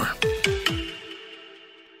for more.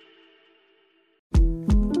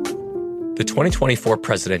 The 2024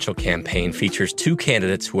 presidential campaign features two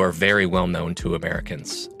candidates who are very well known to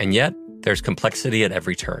Americans. And yet, there's complexity at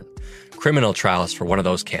every turn. Criminal trials for one of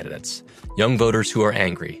those candidates. Young voters who are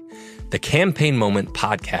angry. The Campaign Moment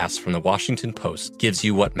podcast from the Washington Post gives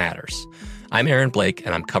you what matters. I'm Aaron Blake,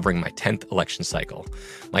 and I'm covering my 10th election cycle.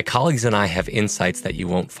 My colleagues and I have insights that you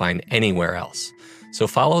won't find anywhere else. So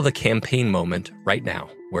follow The Campaign Moment right now,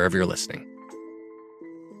 wherever you're listening.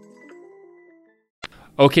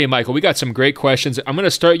 Okay, Michael, we got some great questions. I'm going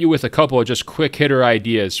to start you with a couple of just quick hitter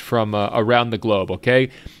ideas from around the globe, okay?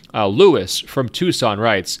 Lewis from Tucson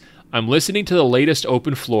writes, I'm listening to the latest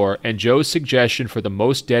Open Floor, and Joe's suggestion for the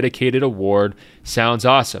most dedicated award sounds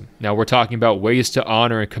awesome. Now, we're talking about ways to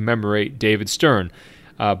honor and commemorate David Stern.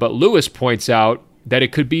 But Lewis points out that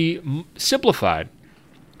it could be simplified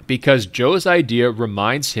because Joe's idea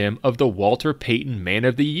reminds him of the Walter Payton Man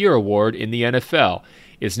of the Year award in the NFL.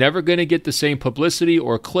 It's never going to get the same publicity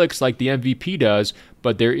or clicks like the MVP does,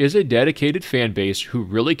 but there is a dedicated fan base who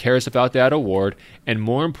really cares about that award, and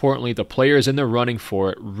more importantly, the players in the running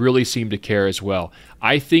for it really seem to care as well.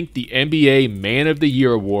 I think the NBA Man of the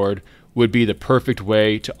Year award would be the perfect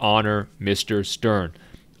way to honor Mr. Stern.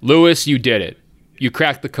 Lewis, you did it. You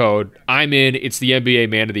cracked the code. I'm in. It's the NBA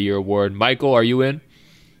Man of the Year award. Michael, are you in?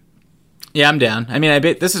 Yeah, I'm down. I mean,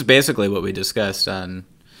 this is basically what we discussed on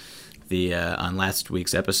on last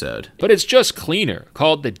week's episode. But it's just cleaner,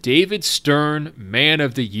 called the David Stern Man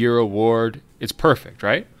of the Year Award. It's perfect,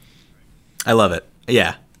 right? I love it.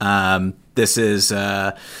 Yeah. This is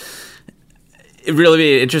it'd really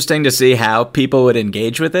be interesting to see how people would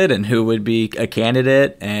engage with it and who would be a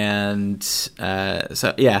candidate. And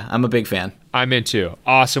so, yeah, I'm a big fan. I'm into.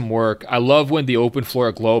 Awesome work. I love when the Open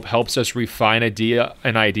Floor Globe helps us refine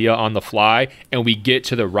an idea on the fly, and we get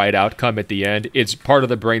to the right outcome at the end. It's part of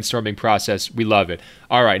the brainstorming process. We love it.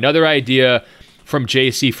 All right, another idea from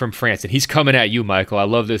JC from France, and he's coming at you, Michael. I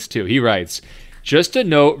love this too. He writes, just a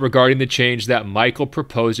note regarding the change that Michael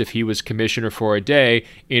proposed if he was commissioner for a day,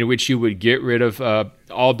 in which you would get rid of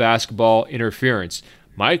all basketball interference.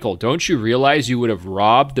 Michael, don't you realize you would have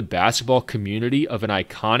robbed the basketball community of an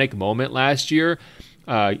iconic moment last year?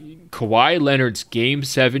 Kawhi Leonard's Game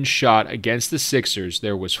 7 shot against the Sixers,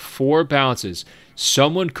 there was 4 bounces.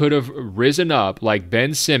 Someone could have risen up like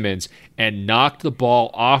Ben Simmons and knocked the ball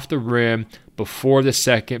off the rim before the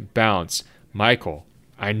second bounce. Michael,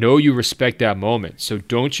 I know you respect that moment, so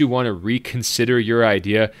don't you want to reconsider your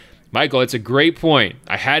idea? Michael, it's a great point.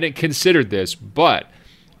 I hadn't considered this, but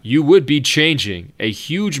you would be changing a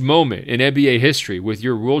huge moment in NBA history with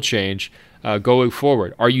your rule change going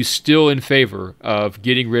forward. Are you still in favor of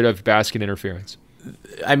getting rid of basket interference?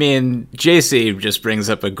 I mean, JC just brings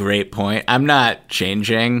up a great point. I'm not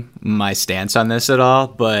changing my stance on this at all,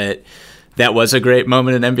 but that was a great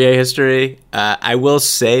moment in NBA history. I will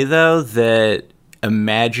say, though, that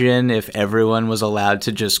imagine if everyone was allowed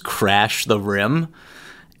to just crash the rim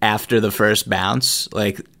after the first bounce.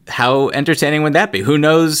 Like, how entertaining would that be? Who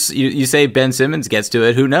knows? You say Ben Simmons gets to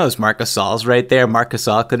it. Who knows? Marc Gasol's right there. Marc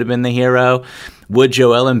Gasol could have been the hero. Would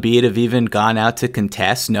Joel Embiid have even gone out to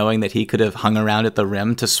contest, knowing that he could have hung around at the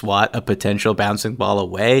rim to swat a potential bouncing ball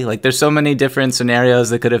away? Like, there's so many different scenarios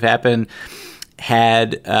that could have happened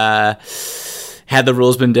had the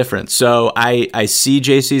rules been different. So I see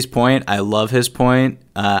JC's point. I love his point.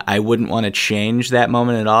 I wouldn't want to change that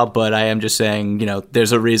moment at all, but I am just saying,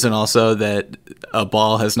 there's a reason also that a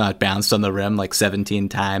ball has not bounced on the rim like 17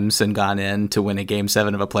 times and gone in to win a Game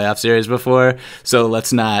 7 of a playoff series before. So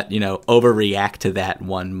let's not, overreact to that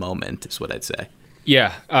one moment is what I'd say.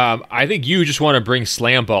 Yeah, I think you just want to bring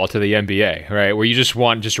slam ball to the NBA, right? Where you just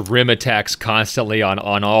want rim attacks constantly on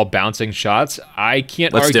all bouncing shots. I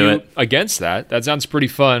can't argue against that. That sounds pretty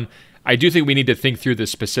fun. I do think we need to think through the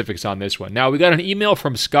specifics on this one. Now, we got an email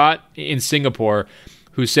from Scott in Singapore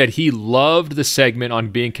who said he loved the segment on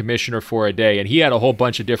being commissioner for a day, and he had a whole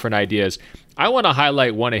bunch of different ideas. I want to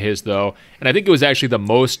highlight one of his, though, and I think it was actually the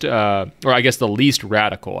most, or I guess the least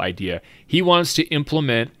radical idea. He wants to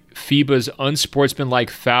implement FIBA's unsportsmanlike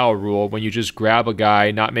foul rule when you just grab a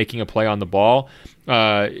guy not making a play on the ball.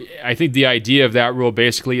 I think the idea of that rule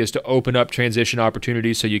basically is to open up transition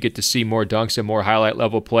opportunities so you get to see more dunks and more highlight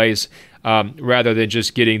level plays rather than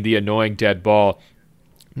just getting the annoying dead ball.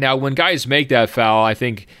 Now, when guys make that foul, I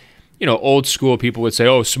think, old school people would say,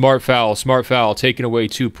 oh, smart foul, taking away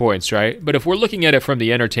 2 points, right? But if we're looking at it from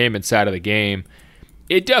the entertainment side of the game,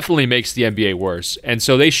 it definitely makes the NBA worse. And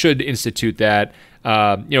so they should institute that.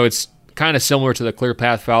 It's kind of similar to the clear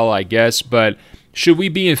path foul, I guess, but should we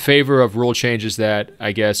be in favor of rule changes that,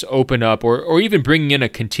 I guess, open up or even bringing in a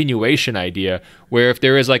continuation idea where if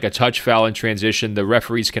there is like a touch foul in transition, the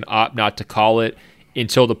referees can opt not to call it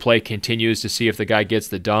until the play continues to see if the guy gets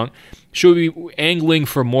the dunk? Should we be angling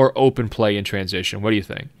for more open play in transition? What do you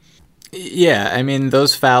think? Yeah, I mean,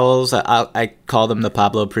 those fouls, I call them the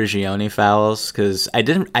Pablo Prigioni fouls because I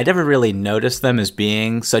never really noticed them as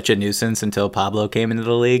being such a nuisance until Pablo came into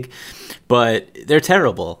the league. But they're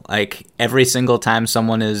terrible. Like, every single time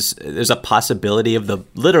there's a possibility of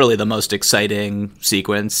literally the most exciting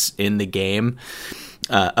sequence in the game.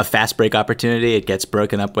 A fast break opportunity, it gets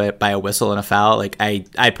broken up by a whistle and a foul. Like,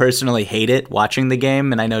 I personally hate it watching the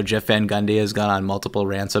game, and I know Jeff Van Gundy has gone on multiple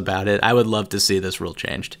rants about it. I would love to see this rule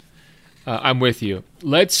changed. I'm with you.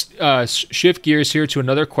 Let's shift gears here to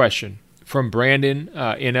another question from Brandon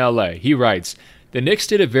in LA. He writes, the Knicks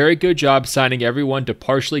did a very good job signing everyone to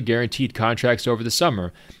partially guaranteed contracts over the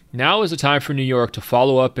summer. Now is the time for New York to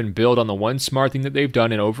follow up and build on the one smart thing that they've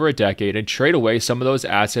done in over a decade and trade away some of those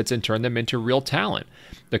assets and turn them into real talent.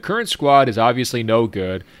 The current squad is obviously no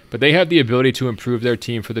good, but they have the ability to improve their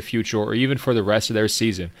team for the future or even for the rest of their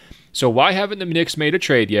season. So why haven't the Knicks made a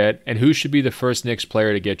trade yet, and who should be the first Knicks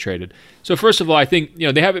player to get traded? So first of all, I think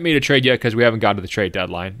they haven't made a trade yet because we haven't gotten to the trade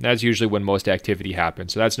deadline. That's usually when most activity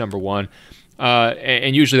happens. So that's number one.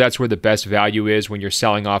 And usually that's where the best value is when you're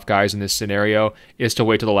selling off guys in this scenario, is to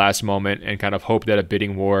wait till the last moment and kind of hope that a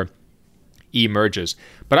bidding war emerges.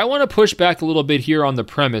 But I want to push back a little bit here on the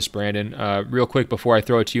premise, Brandon, real quick before I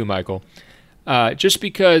throw it to you, Michael. Just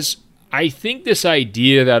because I think this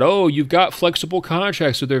idea that, you've got flexible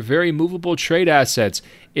contracts, so they're very movable trade assets,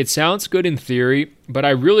 it sounds good in theory, but I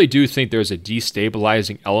really do think there's a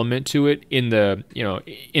destabilizing element to it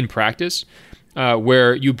in practice,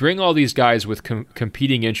 where you bring all these guys with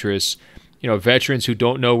competing interests, veterans who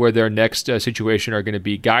don't know where their next situation are going to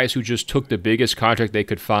be, guys who just took the biggest contract they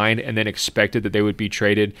could find and then expected that they would be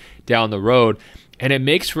traded down the road. And it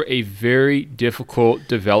makes for a very difficult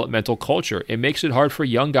developmental culture. It makes it hard for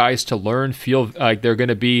young guys to learn, feel like they're going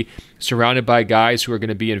to be surrounded by guys who are going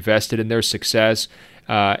to be invested in their success,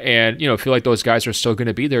 and feel like those guys are still going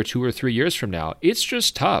to be there 2 or 3 years from now. It's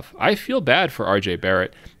just tough. I feel bad for RJ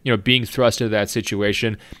Barrett, being thrust into that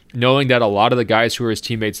situation, knowing that a lot of the guys who are his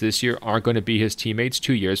teammates this year aren't going to be his teammates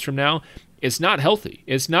 2 years from now. It's not healthy.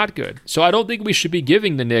 It's not good. So I don't think we should be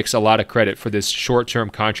giving the Knicks a lot of credit for this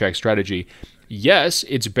short-term contract strategy. Yes,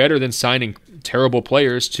 it's better than signing terrible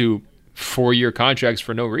players to 4-year contracts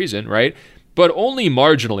for no reason, right? But only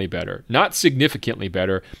marginally better, not significantly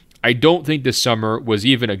better. I don't think this summer was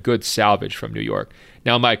even a good salvage from New York.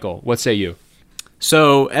 Now, Michael, what say you?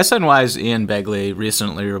 So SNY's Ian Begley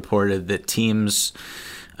recently reported that teams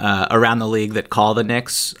around the league that call the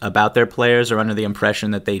Knicks about their players are under the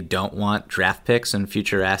impression that they don't want draft picks and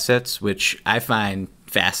future assets, which I find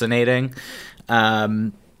fascinating.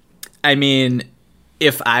 I mean,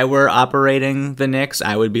 if I were operating the Knicks,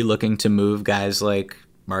 I would be looking to move guys like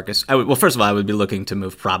Marcus. First of all, I would be looking to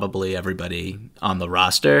move probably everybody on the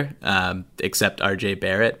roster except RJ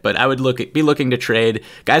Barrett. But I would be looking to trade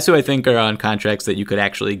guys who I think are on contracts that you could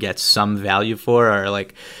actually get some value for, or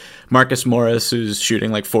like Marcus Morris, who's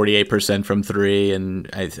shooting like 48% from three, and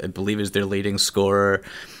I believe is their leading scorer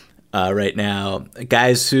right now.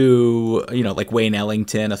 Guys who, like Wayne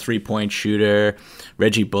Ellington, a 3-point shooter,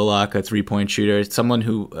 Reggie Bullock, a 3-point shooter, someone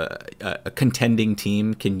who a contending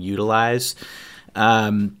team can utilize.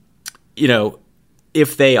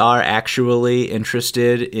 If they are actually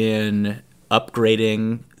interested in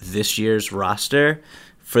upgrading this year's roster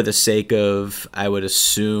for the sake of, I would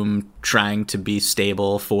assume, trying to be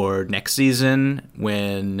stable for next season,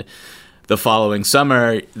 when the following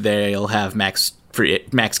summer they'll have max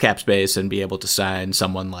cap space and be able to sign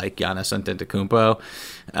someone like Giannis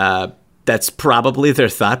Antetokounmpo. That's probably their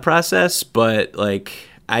thought process, but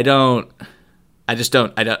I don't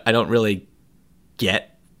really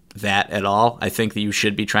get that at all. I think that you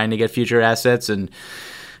should be trying to get future assets, and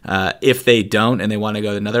if they don't and they want to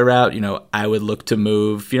go another route, I would look to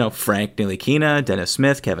move, Frank Ntilikina, Dennis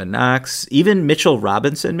Smith, Kevin Knox, even Mitchell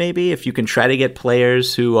Robinson, maybe, if you can try to get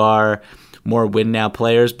players who are more win now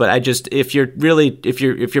players. But if you're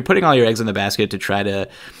putting all your eggs in the basket to try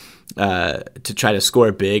to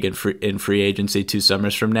score big in free agency 2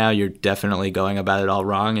 summers from now, you're definitely going about it all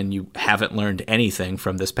wrong, and you haven't learned anything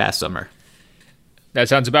from this past summer. That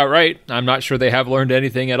sounds about right. I'm not sure they have learned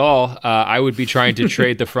anything at all. I would be trying to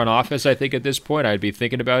trade the front office, I think, at this point. I'd be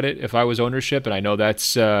thinking about it if I was ownership, and I know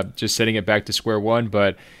that's just setting it back to square one,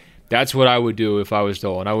 but that's what I would do if I was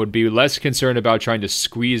Dolan. I would be less concerned about trying to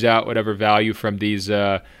squeeze out whatever value from these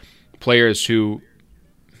players who,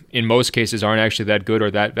 in most cases, aren't actually that good or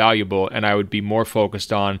that valuable, and I would be more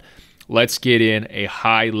focused on, let's get in a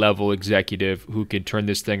high-level executive who can turn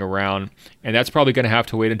this thing around, and that's probably going to have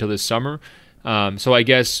to wait until this summer. So I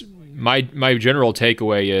guess my general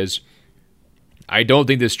takeaway is I don't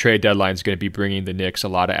think this trade deadline is going to be bringing the Knicks a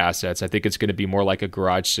lot of assets. I think it's going to be more like a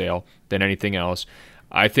garage sale than anything else.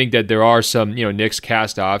 I think that there are some Knicks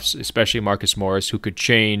cast-offs, especially Marcus Morris, who could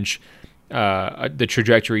change the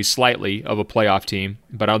trajectory slightly of a playoff team,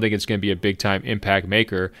 but I don't think it's going to be a big-time impact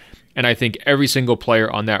maker. And I think every single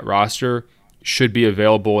player on that roster should be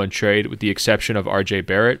available in trade with the exception of RJ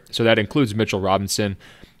Barrett. So that includes Mitchell Robinson,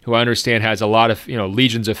 who I understand has a lot of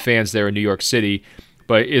legions of fans there in New York City,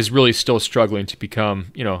 but is really still struggling to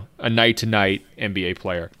become a night-to-night NBA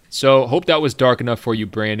player. So hope that was dark enough for you,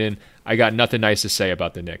 Brandon. I got nothing nice to say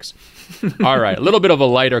about the Knicks. All right, a little bit of a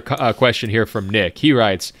lighter question here from Nick. He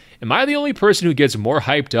writes, am I the only person who gets more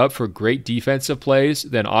hyped up for great defensive plays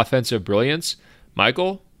than offensive brilliance?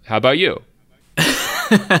 Michael, how about you?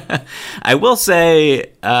 I will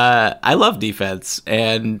say I love defense,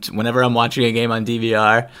 and whenever I'm watching a game on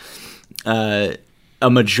DVR, a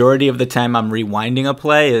majority of the time I'm rewinding a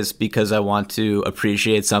play is because I want to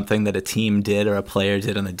appreciate something that a team did or a player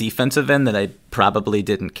did on the defensive end that I probably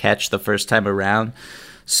didn't catch the first time around.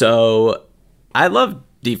 So I love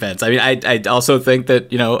defense. I mean, I also think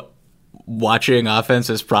that, watching offense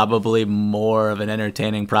is probably more of an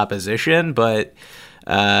entertaining proposition, but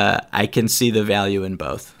I can see the value in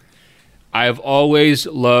both. I've always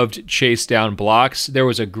loved chase down blocks. There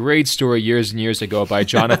was a great story years and years ago by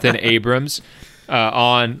Jonathan Abrams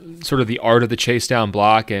on sort of the art of the chase down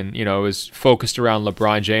block, and it was focused around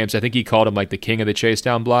LeBron James. I think he called him like the king of the chase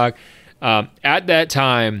down block. At that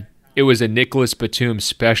time, it was a Nicholas Batum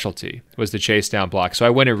specialty, was the chase down block. So I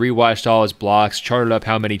went and rewatched all his blocks, charted up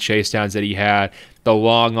how many chase downs that he had, the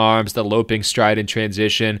long arms, the loping stride in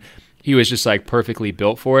transition. He was just like perfectly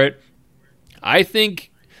built for it. I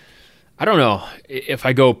don't know if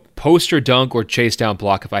I go poster dunk or chase down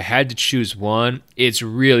block. If I had to choose one, it's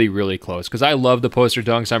really, really close because I love the poster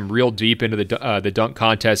dunks. I'm real deep into the dunk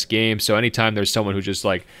contest game. So anytime there's someone who just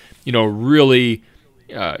really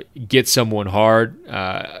gets someone hard,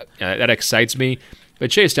 that excites me.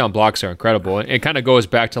 But chase down blocks are incredible. It kind of goes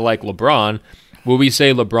back to like LeBron. Will we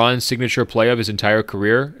say LeBron's signature play of his entire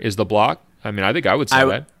career is the block? I mean, I think I would say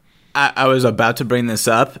that. I was about to bring this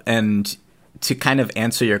up, and to kind of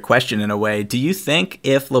answer your question in a way, do you think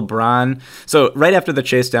if LeBron... So right after the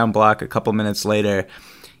chase down block, a couple minutes later,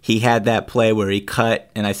 he had that play where he cut,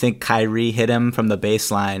 and I think Kyrie hit him from the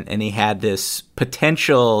baseline, and he had this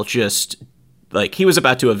potential just... Like, he was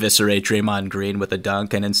about to eviscerate Draymond Green with a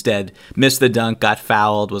dunk and instead missed the dunk, got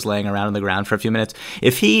fouled, was laying around on the ground for a few minutes.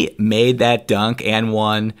 If he made that dunk and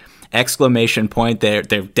won... exclamation point, they're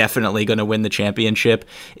definitely going to win the championship.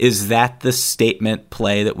 Is that the statement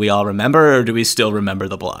play that we all remember, or do we still remember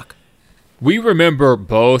the block? We remember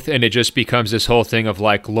both, and it just becomes this whole thing of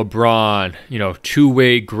like LeBron,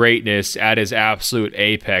 two-way greatness at his absolute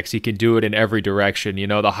apex. He can do it in every direction,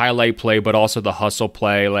 the highlight play, but also the hustle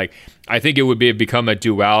play. Like, I think it would become a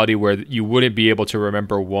duality where you wouldn't be able to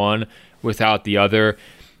remember one without the other.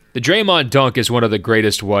 The Draymond dunk is one of the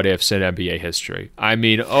greatest what-ifs in NBA history. I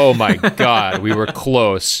mean, oh my God, we were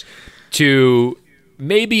close to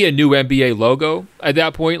maybe a new NBA logo at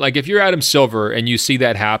that point. Like, if you're Adam Silver and you see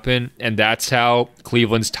that happen, and that's how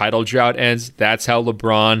Cleveland's title drought ends, that's how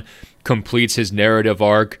LeBron completes his narrative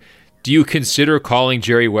arc, do you consider calling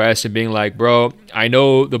Jerry West and being like, bro, I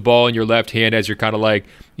know the ball in your left hand as you're kind of like,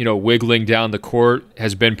 wiggling down the court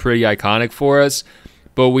has been pretty iconic for us,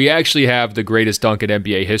 but we actually have the greatest dunk in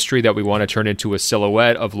NBA history that we want to turn into a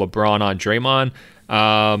silhouette of LeBron on Draymond.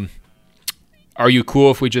 Are you cool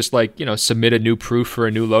if we just submit a new proof for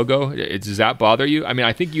a new logo? Does that bother you? I mean,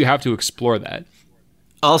 I think you have to explore that.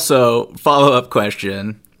 Also, follow-up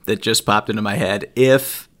question that just popped into my head.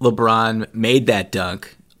 If LeBron made that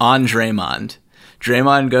dunk on Draymond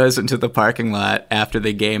goes into the parking lot after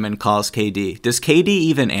the game and calls KD. Does KD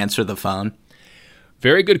even answer the phone?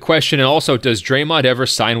 Very good question. And also, does Draymond ever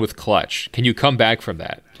sign with Clutch? Can you come back from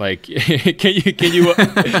that? Like, can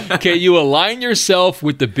you align yourself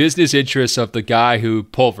with the business interests of the guy who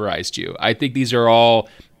pulverized you? I think these are all,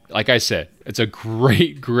 like I said, it's a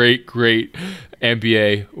great, great, great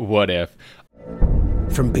NBA what if.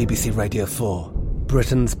 From BBC Radio 4,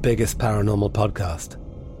 Britain's biggest paranormal podcast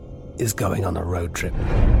is going on a road trip.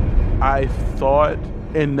 I thought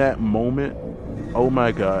in that moment, oh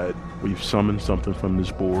my God, we've summoned something from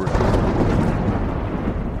this board.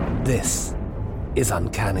 This is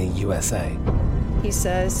Uncanny USA. He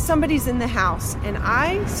says, somebody's in the house, and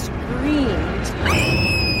I screamed.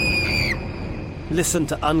 Listen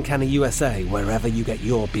to Uncanny USA wherever you get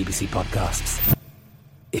your BBC podcasts,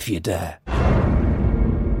 if you dare.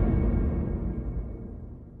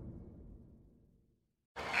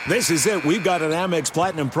 This is it. We've got an Amex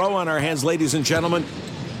Platinum Pro on our hands, ladies and gentlemen.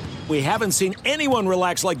 We haven't seen anyone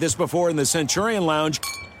relax like this before in the Centurion Lounge.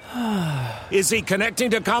 Is he connecting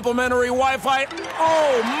to complimentary Wi-Fi?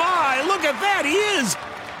 Oh, my! Look at that! He is!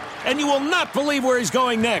 And you will not believe where he's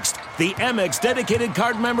going next. The Amex dedicated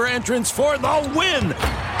card member entrance for the win!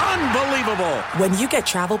 Unbelievable! When you get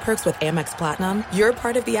travel perks with Amex Platinum, you're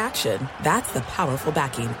part of the action. That's the powerful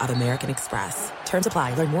backing of American Express. Terms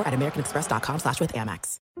apply. Learn more at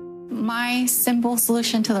americanexpress.com/withAmex. My simple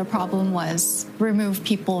solution to the problem was remove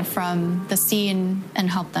people from the scene and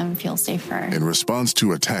help them feel safer. In response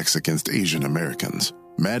to attacks against Asian Americans,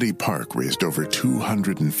 Maddie Park raised over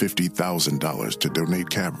 $250,000 to donate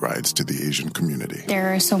cab rides to the Asian community.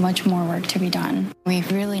 There is so much more work to be done. We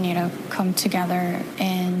really need to come together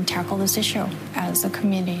and tackle this issue as a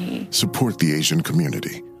community. Support the Asian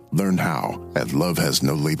community. Learn how at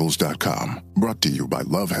lovehasnolabels.com. Brought to you by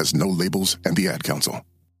Love Has No Labels and the Ad Council.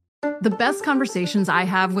 The best conversations I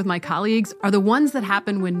have with my colleagues are the ones that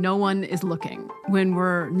happen when no one is looking, when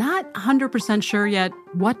we're not 100% sure yet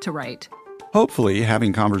what to write. Hopefully,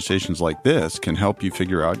 having conversations like this can help you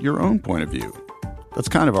figure out your own point of view. That's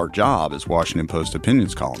kind of our job as Washington Post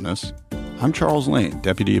opinions columnists. I'm Charles Lane,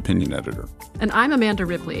 Deputy Opinion Editor. And I'm Amanda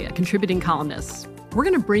Ripley, a contributing columnist. We're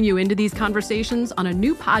going to bring you into these conversations on a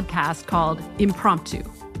new podcast called Impromptu.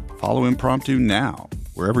 Follow Impromptu now,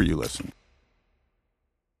 wherever you listen.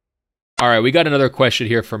 All right, we got another question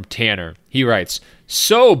here from Tanner. He writes,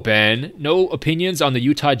 "So, Ben, no opinions on the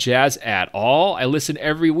Utah Jazz at all? I listen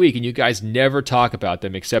every week, and you guys never talk about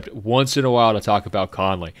them except once in a while to talk about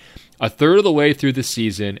Conley. A third of the way through the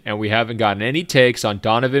season, and we haven't gotten any takes on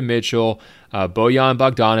Donovan Mitchell, Bojan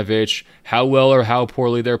Bogdanovic, how well or how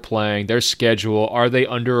poorly they're playing, their schedule, are they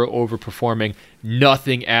under or overperforming?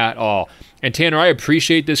 Nothing at all." And Tanner, I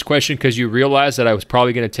appreciate this question because you realized that I was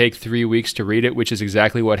probably going to take 3 weeks to read it, which is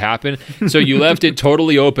exactly what happened. So you left it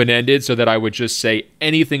totally open-ended so that I would just say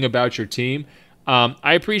anything about your team.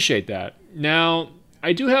 I appreciate that. Now,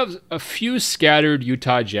 I do have a few scattered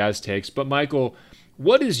Utah Jazz takes, but Michael,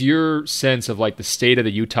 what is your sense of like the state of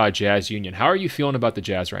the Utah Jazz Union? How are you feeling about the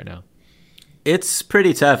Jazz right now? It's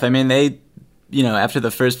pretty tough. I mean, they, after the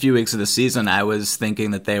first few weeks of the season, I was thinking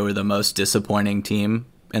that they were the most disappointing team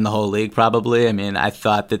in the whole league, probably. I mean, I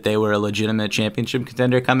thought that they were a legitimate championship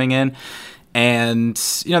contender coming in. And,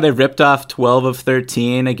 they ripped off 12 of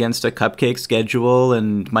 13 against a cupcake schedule,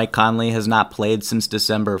 and Mike Conley has not played since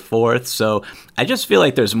December 4th. So I just feel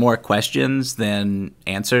like there's more questions than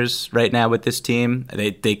answers right now with this team.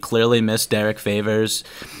 They clearly miss Derek Favors.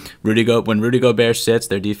 When Rudy Gobert sits,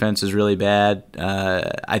 their defense is really bad.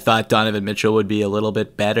 I thought Donovan Mitchell would be a little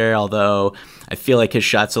bit better, although I feel like his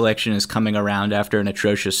shot selection is coming around after an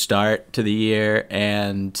atrocious start to the year.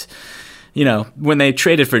 And when they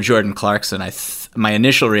traded for Jordan Clarkson, my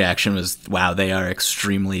initial reaction was, wow, they are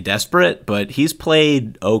extremely desperate, but he's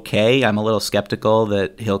played okay. I'm a little skeptical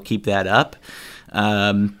that he'll keep that up.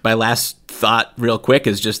 My last thought real quick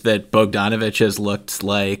is just that Bogdanovic has looked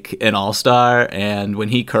like an all-star, and when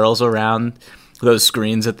he curls around those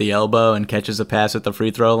screens at the elbow and catches a pass at the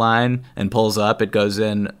free throw line and pulls up, it goes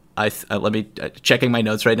in. Checking my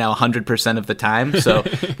notes right now, 100% of the time. So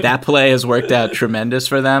that play has worked out tremendous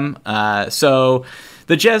for them. So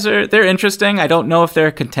the Jazz they're interesting. I don't know if they're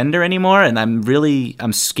a contender anymore, and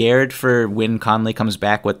I'm scared for when Conley comes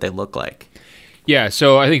back what they look like. Yeah,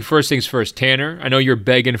 so I think first things first, Tanner, I know you're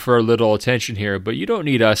begging for a little attention here, but you don't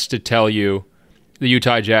need us to tell you the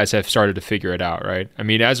Utah Jazz have started to figure it out, right? I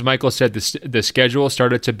mean, as Michael said, the schedule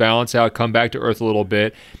started to balance out, come back to earth a little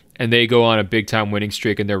bit, and they go on a big-time winning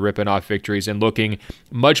streak, and they're ripping off victories and looking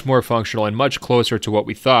much more functional and much closer to what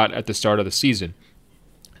we thought at the start of the season.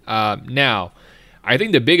 Now, I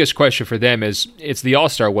think the biggest question for them is it's the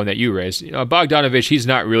all-star one that you raised. Bogdanovic, he's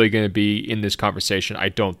not really going to be in this conversation, I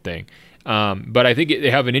don't think. But I think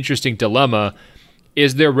they have an interesting dilemma.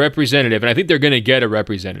 Is their representative, and I think they're going to get a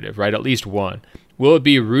representative, right? At least one. Will it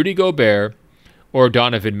be Rudy Gobert or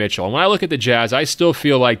Donovan Mitchell? And when I look at the Jazz, I still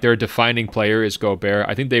feel like their defining player is Gobert.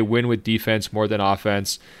 I think they win with defense more than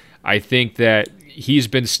offense. I think that he's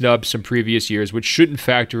been snubbed some previous years, which shouldn't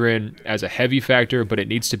factor in as a heavy factor, but it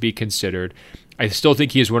needs to be considered. I still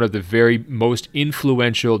think he is one of the very most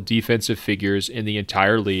influential defensive figures in the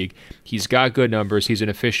entire league. He's got good numbers. He's an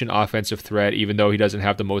efficient offensive threat, even though he doesn't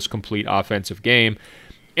have the most complete offensive game.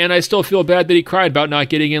 And I still feel bad that he cried about not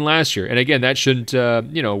getting in last year. And again, that shouldn't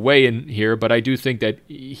weigh in here, but I do think that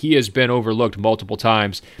he has been overlooked multiple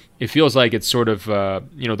times. It feels like it's sort of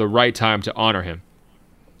the right time to honor him.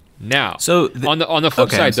 Now, on the flip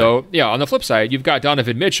side, though, on the flip side, you've got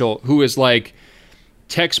Donovan Mitchell, who is like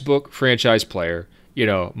textbook franchise player,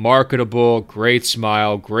 marketable, great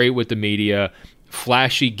smile, great with the media,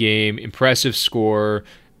 flashy game, impressive scorer,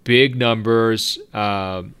 big numbers,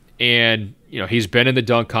 and he's been in the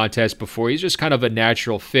dunk contest before. He's just kind of a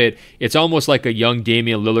natural fit. It's almost like a young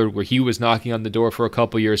Damian Lillard where he was knocking on the door for a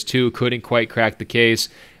couple years too, couldn't quite crack the case.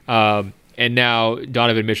 And now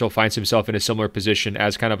Donovan Mitchell finds himself in a similar position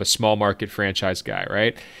as kind of a small market franchise guy,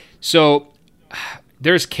 right? So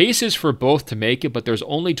there's cases for both to make it, but there's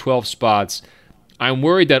only 12 spots. I'm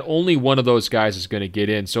worried that only one of those guys is going to get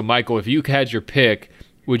in. So, Michael, if you had your pick,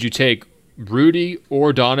 would you take Rudy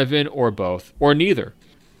or Donovan or both or neither?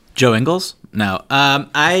 Joe Ingles? No. I'm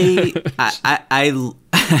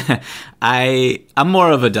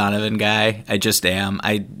more of a Donovan guy. I just am.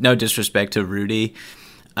 No disrespect to Rudy.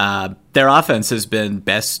 Their offense has been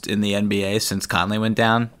best in the NBA since Conley went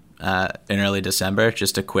down in early December.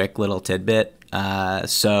 Just a quick little tidbit.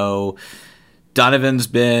 So Donovan's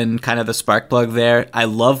been kind of the spark plug there. I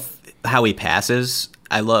love how he passes.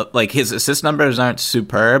 I love, his assist numbers aren't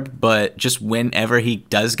superb, but just whenever he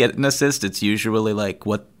does get an assist, it's usually like,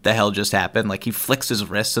 what the hell just happened? Like, he flicks his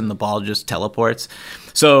wrist and the ball just teleports.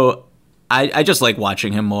 So I just like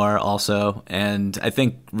watching him more also. And I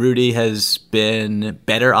think Rudy has been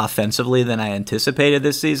better offensively than I anticipated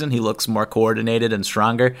this season. He looks more coordinated and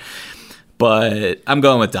stronger. but I'm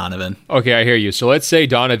going with Donovan. Okay, I hear you. So let's say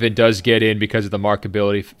Donovan does get in because of the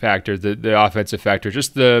markability factor, the offensive factor,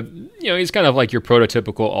 just he's kind of like your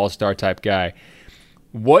prototypical all-star type guy.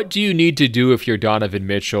 What do you need to do if you're Donovan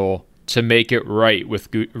Mitchell to make it right with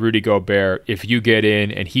Rudy Gobert if you get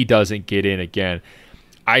in and he doesn't get in again?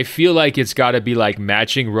 I feel like it's got to be like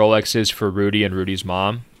matching Rolexes for Rudy and Rudy's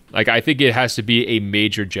mom. Like, I think it has to be a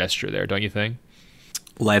major gesture there, don't you think?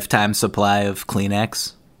 Lifetime supply of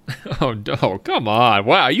Kleenex. Oh, no, come on.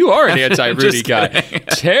 Wow, you are an anti-Rudy guy.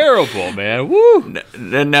 Terrible, man. Woo.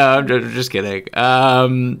 No, I'm just kidding.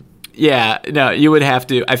 Yeah, no, you would have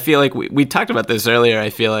to. I feel like we talked about this earlier. I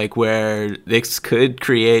feel like where this could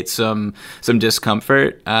create some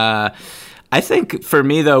discomfort. I think for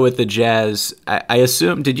me, though, with the Jazz, I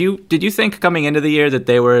assume, did you think coming into the year that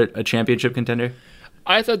they were a championship contender?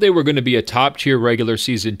 I thought they were going to be a top-tier regular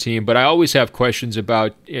season team, but I always have questions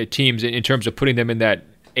about teams in terms of putting them in that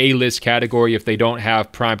A-list category if they don't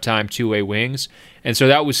have primetime two-way wings. And so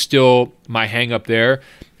that was still my hang-up there.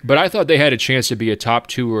 But I thought they had a chance to be a top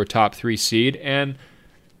 2 or a top 3 seed, and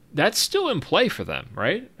that's still in play for them,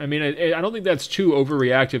 right? I mean, I don't think that's too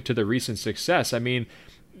overreactive to the recent success. I mean,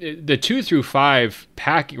 the 2 through 5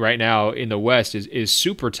 pack right now in the West is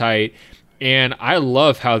super tight, and I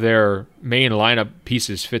love how their main lineup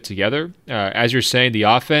pieces fit together. As you're saying, the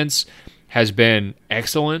offense has been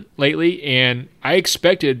excellent lately, and I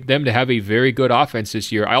expected them to have a very good offense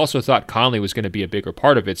this year. I also thought Conley was going to be a bigger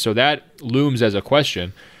part of it, so that looms as a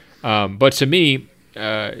question. But to me,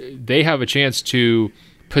 they have a chance to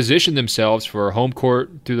position themselves for home court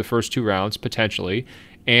through the first 2 rounds, potentially.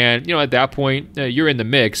 And, at that point, you're in the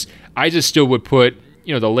mix. I just still would put,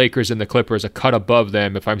 the Lakers and the Clippers a cut above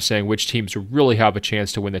them if I'm saying which teams really have a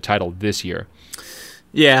chance to win the title this year.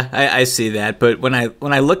 Yeah, I see that. But when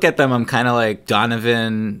I look at them, I'm kind of like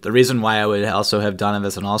Donovan. The reason why I would also have Donovan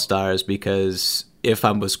as an all-star is because if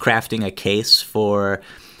I was crafting a case for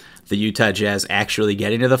the Utah Jazz actually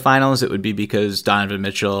getting to the finals, it would be because Donovan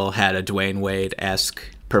Mitchell had a Dwayne Wade-esque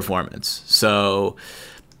performance. So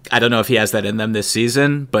I don't know if he has that in them this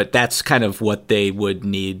season, but that's kind of what they would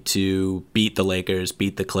need to beat the Lakers,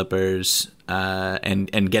 beat the Clippers,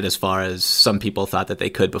 and get as far as some people thought that they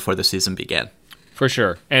could before the season began. For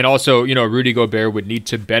sure. And also, Rudy Gobert would need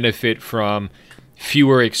to benefit from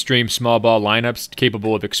fewer extreme small ball lineups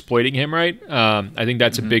capable of exploiting him, right? I think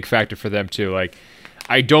that's a big factor for them too. Like,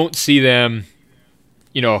 I don't see them,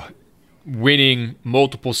 winning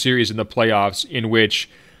multiple series in the playoffs in which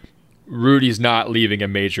Rudy's not leaving a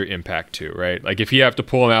major impact too, right? Like, if you have to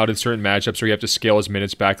pull him out in certain matchups, or you have to scale his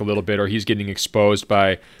minutes back a little bit, or he's getting exposed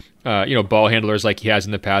by, ball handlers like he has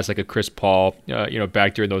in the past, like a Chris Paul,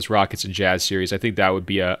 back during those Rockets and Jazz series, I think that would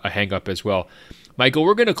be a hang-up as well. Michael,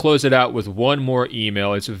 we're going to close it out with one more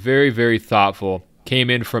email. It's very, very thoughtful. Came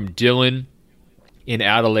in from Dylan in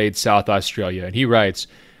Adelaide, South Australia, and he writes,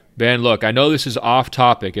 Ben, look, I know this is off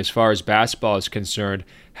topic as far as basketball is concerned.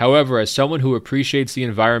 However, as someone who appreciates the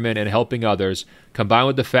environment and helping others, combined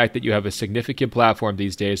with the fact that you have a significant platform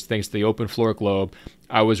these days thanks to the Open Floor Globe,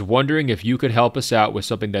 I was wondering if you could help us out with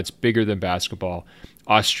something that's bigger than basketball.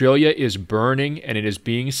 Australia is burning, and it is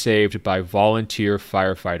being saved by volunteer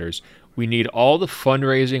firefighters. We need all the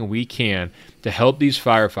fundraising we can to help these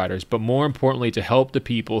firefighters, but more importantly, to help the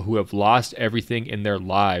people who have lost everything in their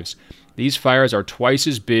lives. These fires are twice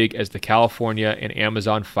as big as the California and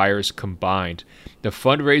Amazon fires combined. The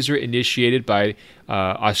fundraiser, initiated by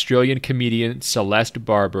Australian comedian Celeste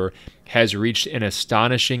Barber, has reached an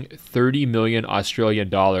astonishing 30 million Australian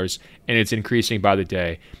dollars, and it's increasing by the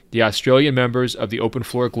day. The Australian members of the Open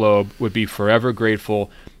Floor Globe would be forever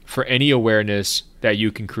grateful for any awareness that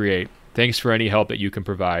you can create. Thanks for any help that you can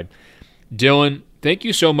provide. Dylan, thank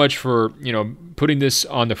you so much for putting this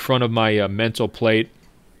on the front of my mental plate.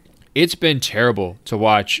 It's been terrible to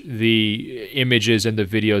watch the images and the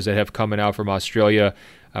videos that have come out from Australia.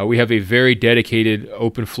 We have a very dedicated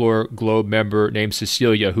Open Floor Globe member named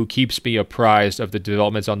Cecilia who keeps me apprised of the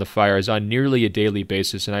developments on the fires on nearly a daily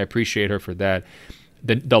basis, and I appreciate her for that.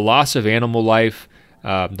 The loss of animal life,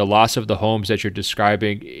 the loss of the homes that you're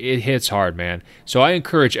describing, it hits hard, man. So I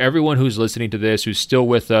encourage everyone who's listening to this, who's still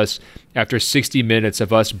with us after 60 minutes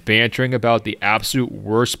of us bantering about the absolute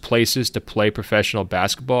worst places to play professional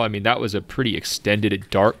basketball. I mean, that was a pretty extended,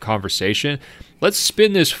 dark conversation. Let's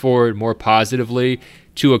spin this forward more positively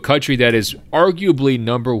to a country that is arguably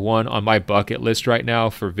number one on my bucket list right now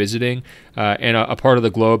for visiting, and a part of the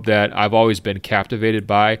globe that I've always been captivated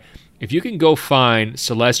by. If you can go find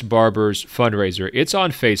Celeste Barber's fundraiser, it's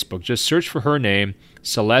on Facebook. Just search for her name,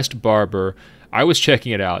 Celeste Barber. I was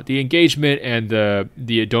checking it out. The engagement and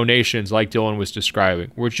the donations, like Dylan was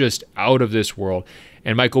describing, were just out of this world.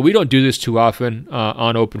 And Michael, we don't do this too often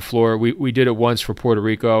on Open Floor. We did it once for Puerto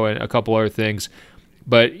Rico and a couple other things.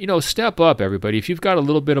 But, step up, everybody. If you've got a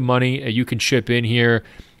little bit of money, you can chip in here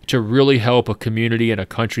to really help a community and a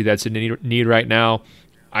country that's in need right now.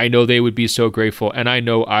 I know they would be so grateful, and I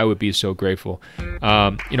know I would be so grateful.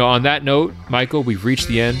 On that note, Michael, we've reached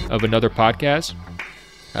the end of another podcast.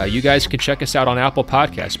 You guys can check us out on Apple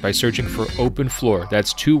Podcasts by searching for Open Floor.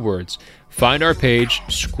 That's 2 words. Find our page,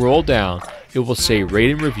 scroll down. It will say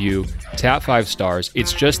rate and review, tap 5 stars.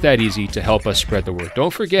 It's just that easy to help us spread the word.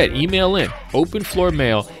 Don't forget, email in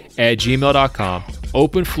openfloormail@gmail.com.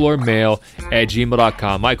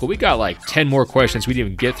 openfloormail@gmail.com. Michael, we got like 10 more questions we didn't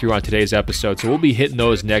even get through on today's episode, so we'll be hitting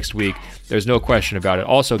those next week. There's no question about it.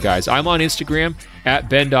 Also, guys, I'm on Instagram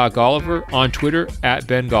 @Ben.Golliver, on Twitter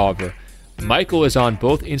 @BenGolliver. Michael is on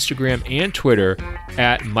both Instagram and Twitter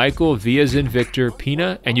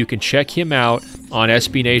 @MichaelViazinVictorPina, and you can check him out on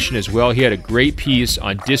SB Nation as well. He had a great piece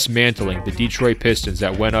on dismantling the Detroit Pistons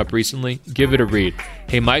that went up recently. Give it a read.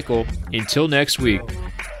 Hey, Michael, until next week,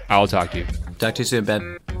 I'll talk to you. Talk to you soon,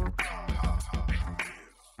 Ben.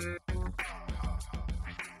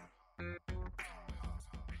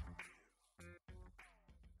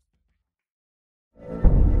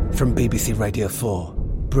 From BBC Radio 4,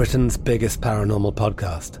 Britain's biggest paranormal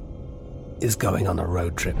podcast is going on a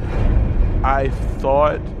road trip. I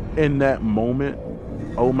thought in that moment,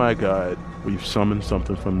 oh my God, we've summoned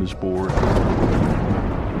something from this board.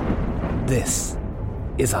 This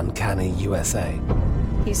is Uncanny USA.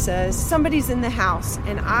 He says, somebody's in the house,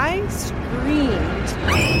 and I screamed.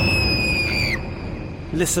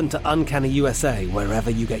 Listen to Uncanny USA wherever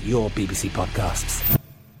you get your BBC podcasts,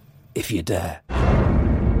 if you dare.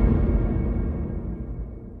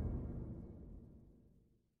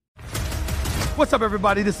 What's up,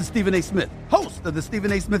 everybody? This is Stephen A. Smith, host of the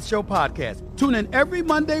Stephen A. Smith Show podcast. Tune in every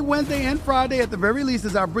Monday, Wednesday, and Friday at the very least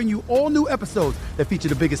as I bring you all new episodes that feature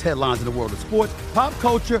the biggest headlines in the world of sports, pop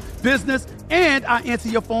culture, business, and I answer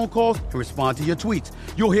your phone calls and respond to your tweets.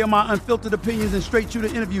 You'll hear my unfiltered opinions and straight-shooter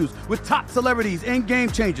interviews with top celebrities and game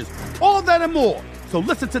changers. All that and more. So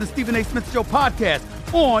listen to the Stephen A. Smith Show podcast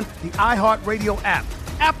on the iHeartRadio app,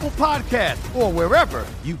 Apple Podcasts, or wherever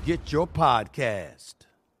you get your podcast.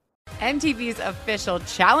 MTV's official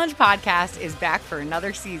Challenge podcast is back for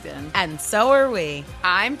another season. And so are we.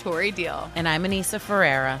 I'm Tori Deal. And I'm Anissa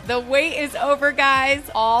Ferreira. The wait is over, guys.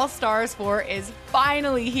 All Stars 4 is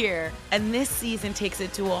finally here. And this season takes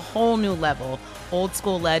it to a whole new level. Old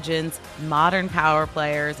school legends, modern power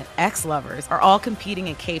players, and ex-lovers are all competing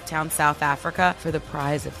in Cape Town, South Africa for the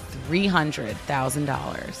prize of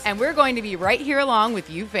 $300,000. And we're going to be right here along with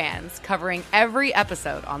you fans, covering every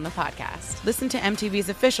episode on the podcast. Listen to MTV's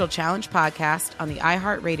official Challenge podcast on the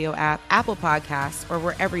iHeartRadio app, Apple Podcasts, or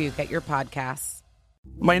wherever you get your podcasts.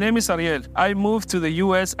 My name is Ariel. I moved to the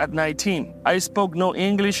U.S. at 19. I spoke no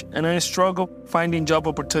English and I struggled finding job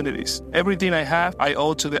opportunities. Everything I have, I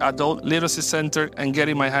owe to the Adult Literacy Center and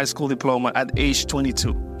getting my high school diploma at age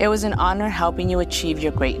 22. It was an honor helping you achieve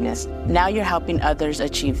your greatness. Now you're helping others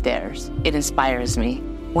achieve theirs. It inspires me.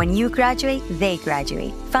 When you graduate, they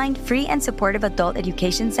graduate. Find free and supportive adult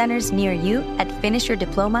education centers near you at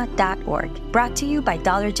finishyourdiploma.org. Brought to you by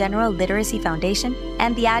Dollar General Literacy Foundation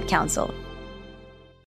and the Ad Council.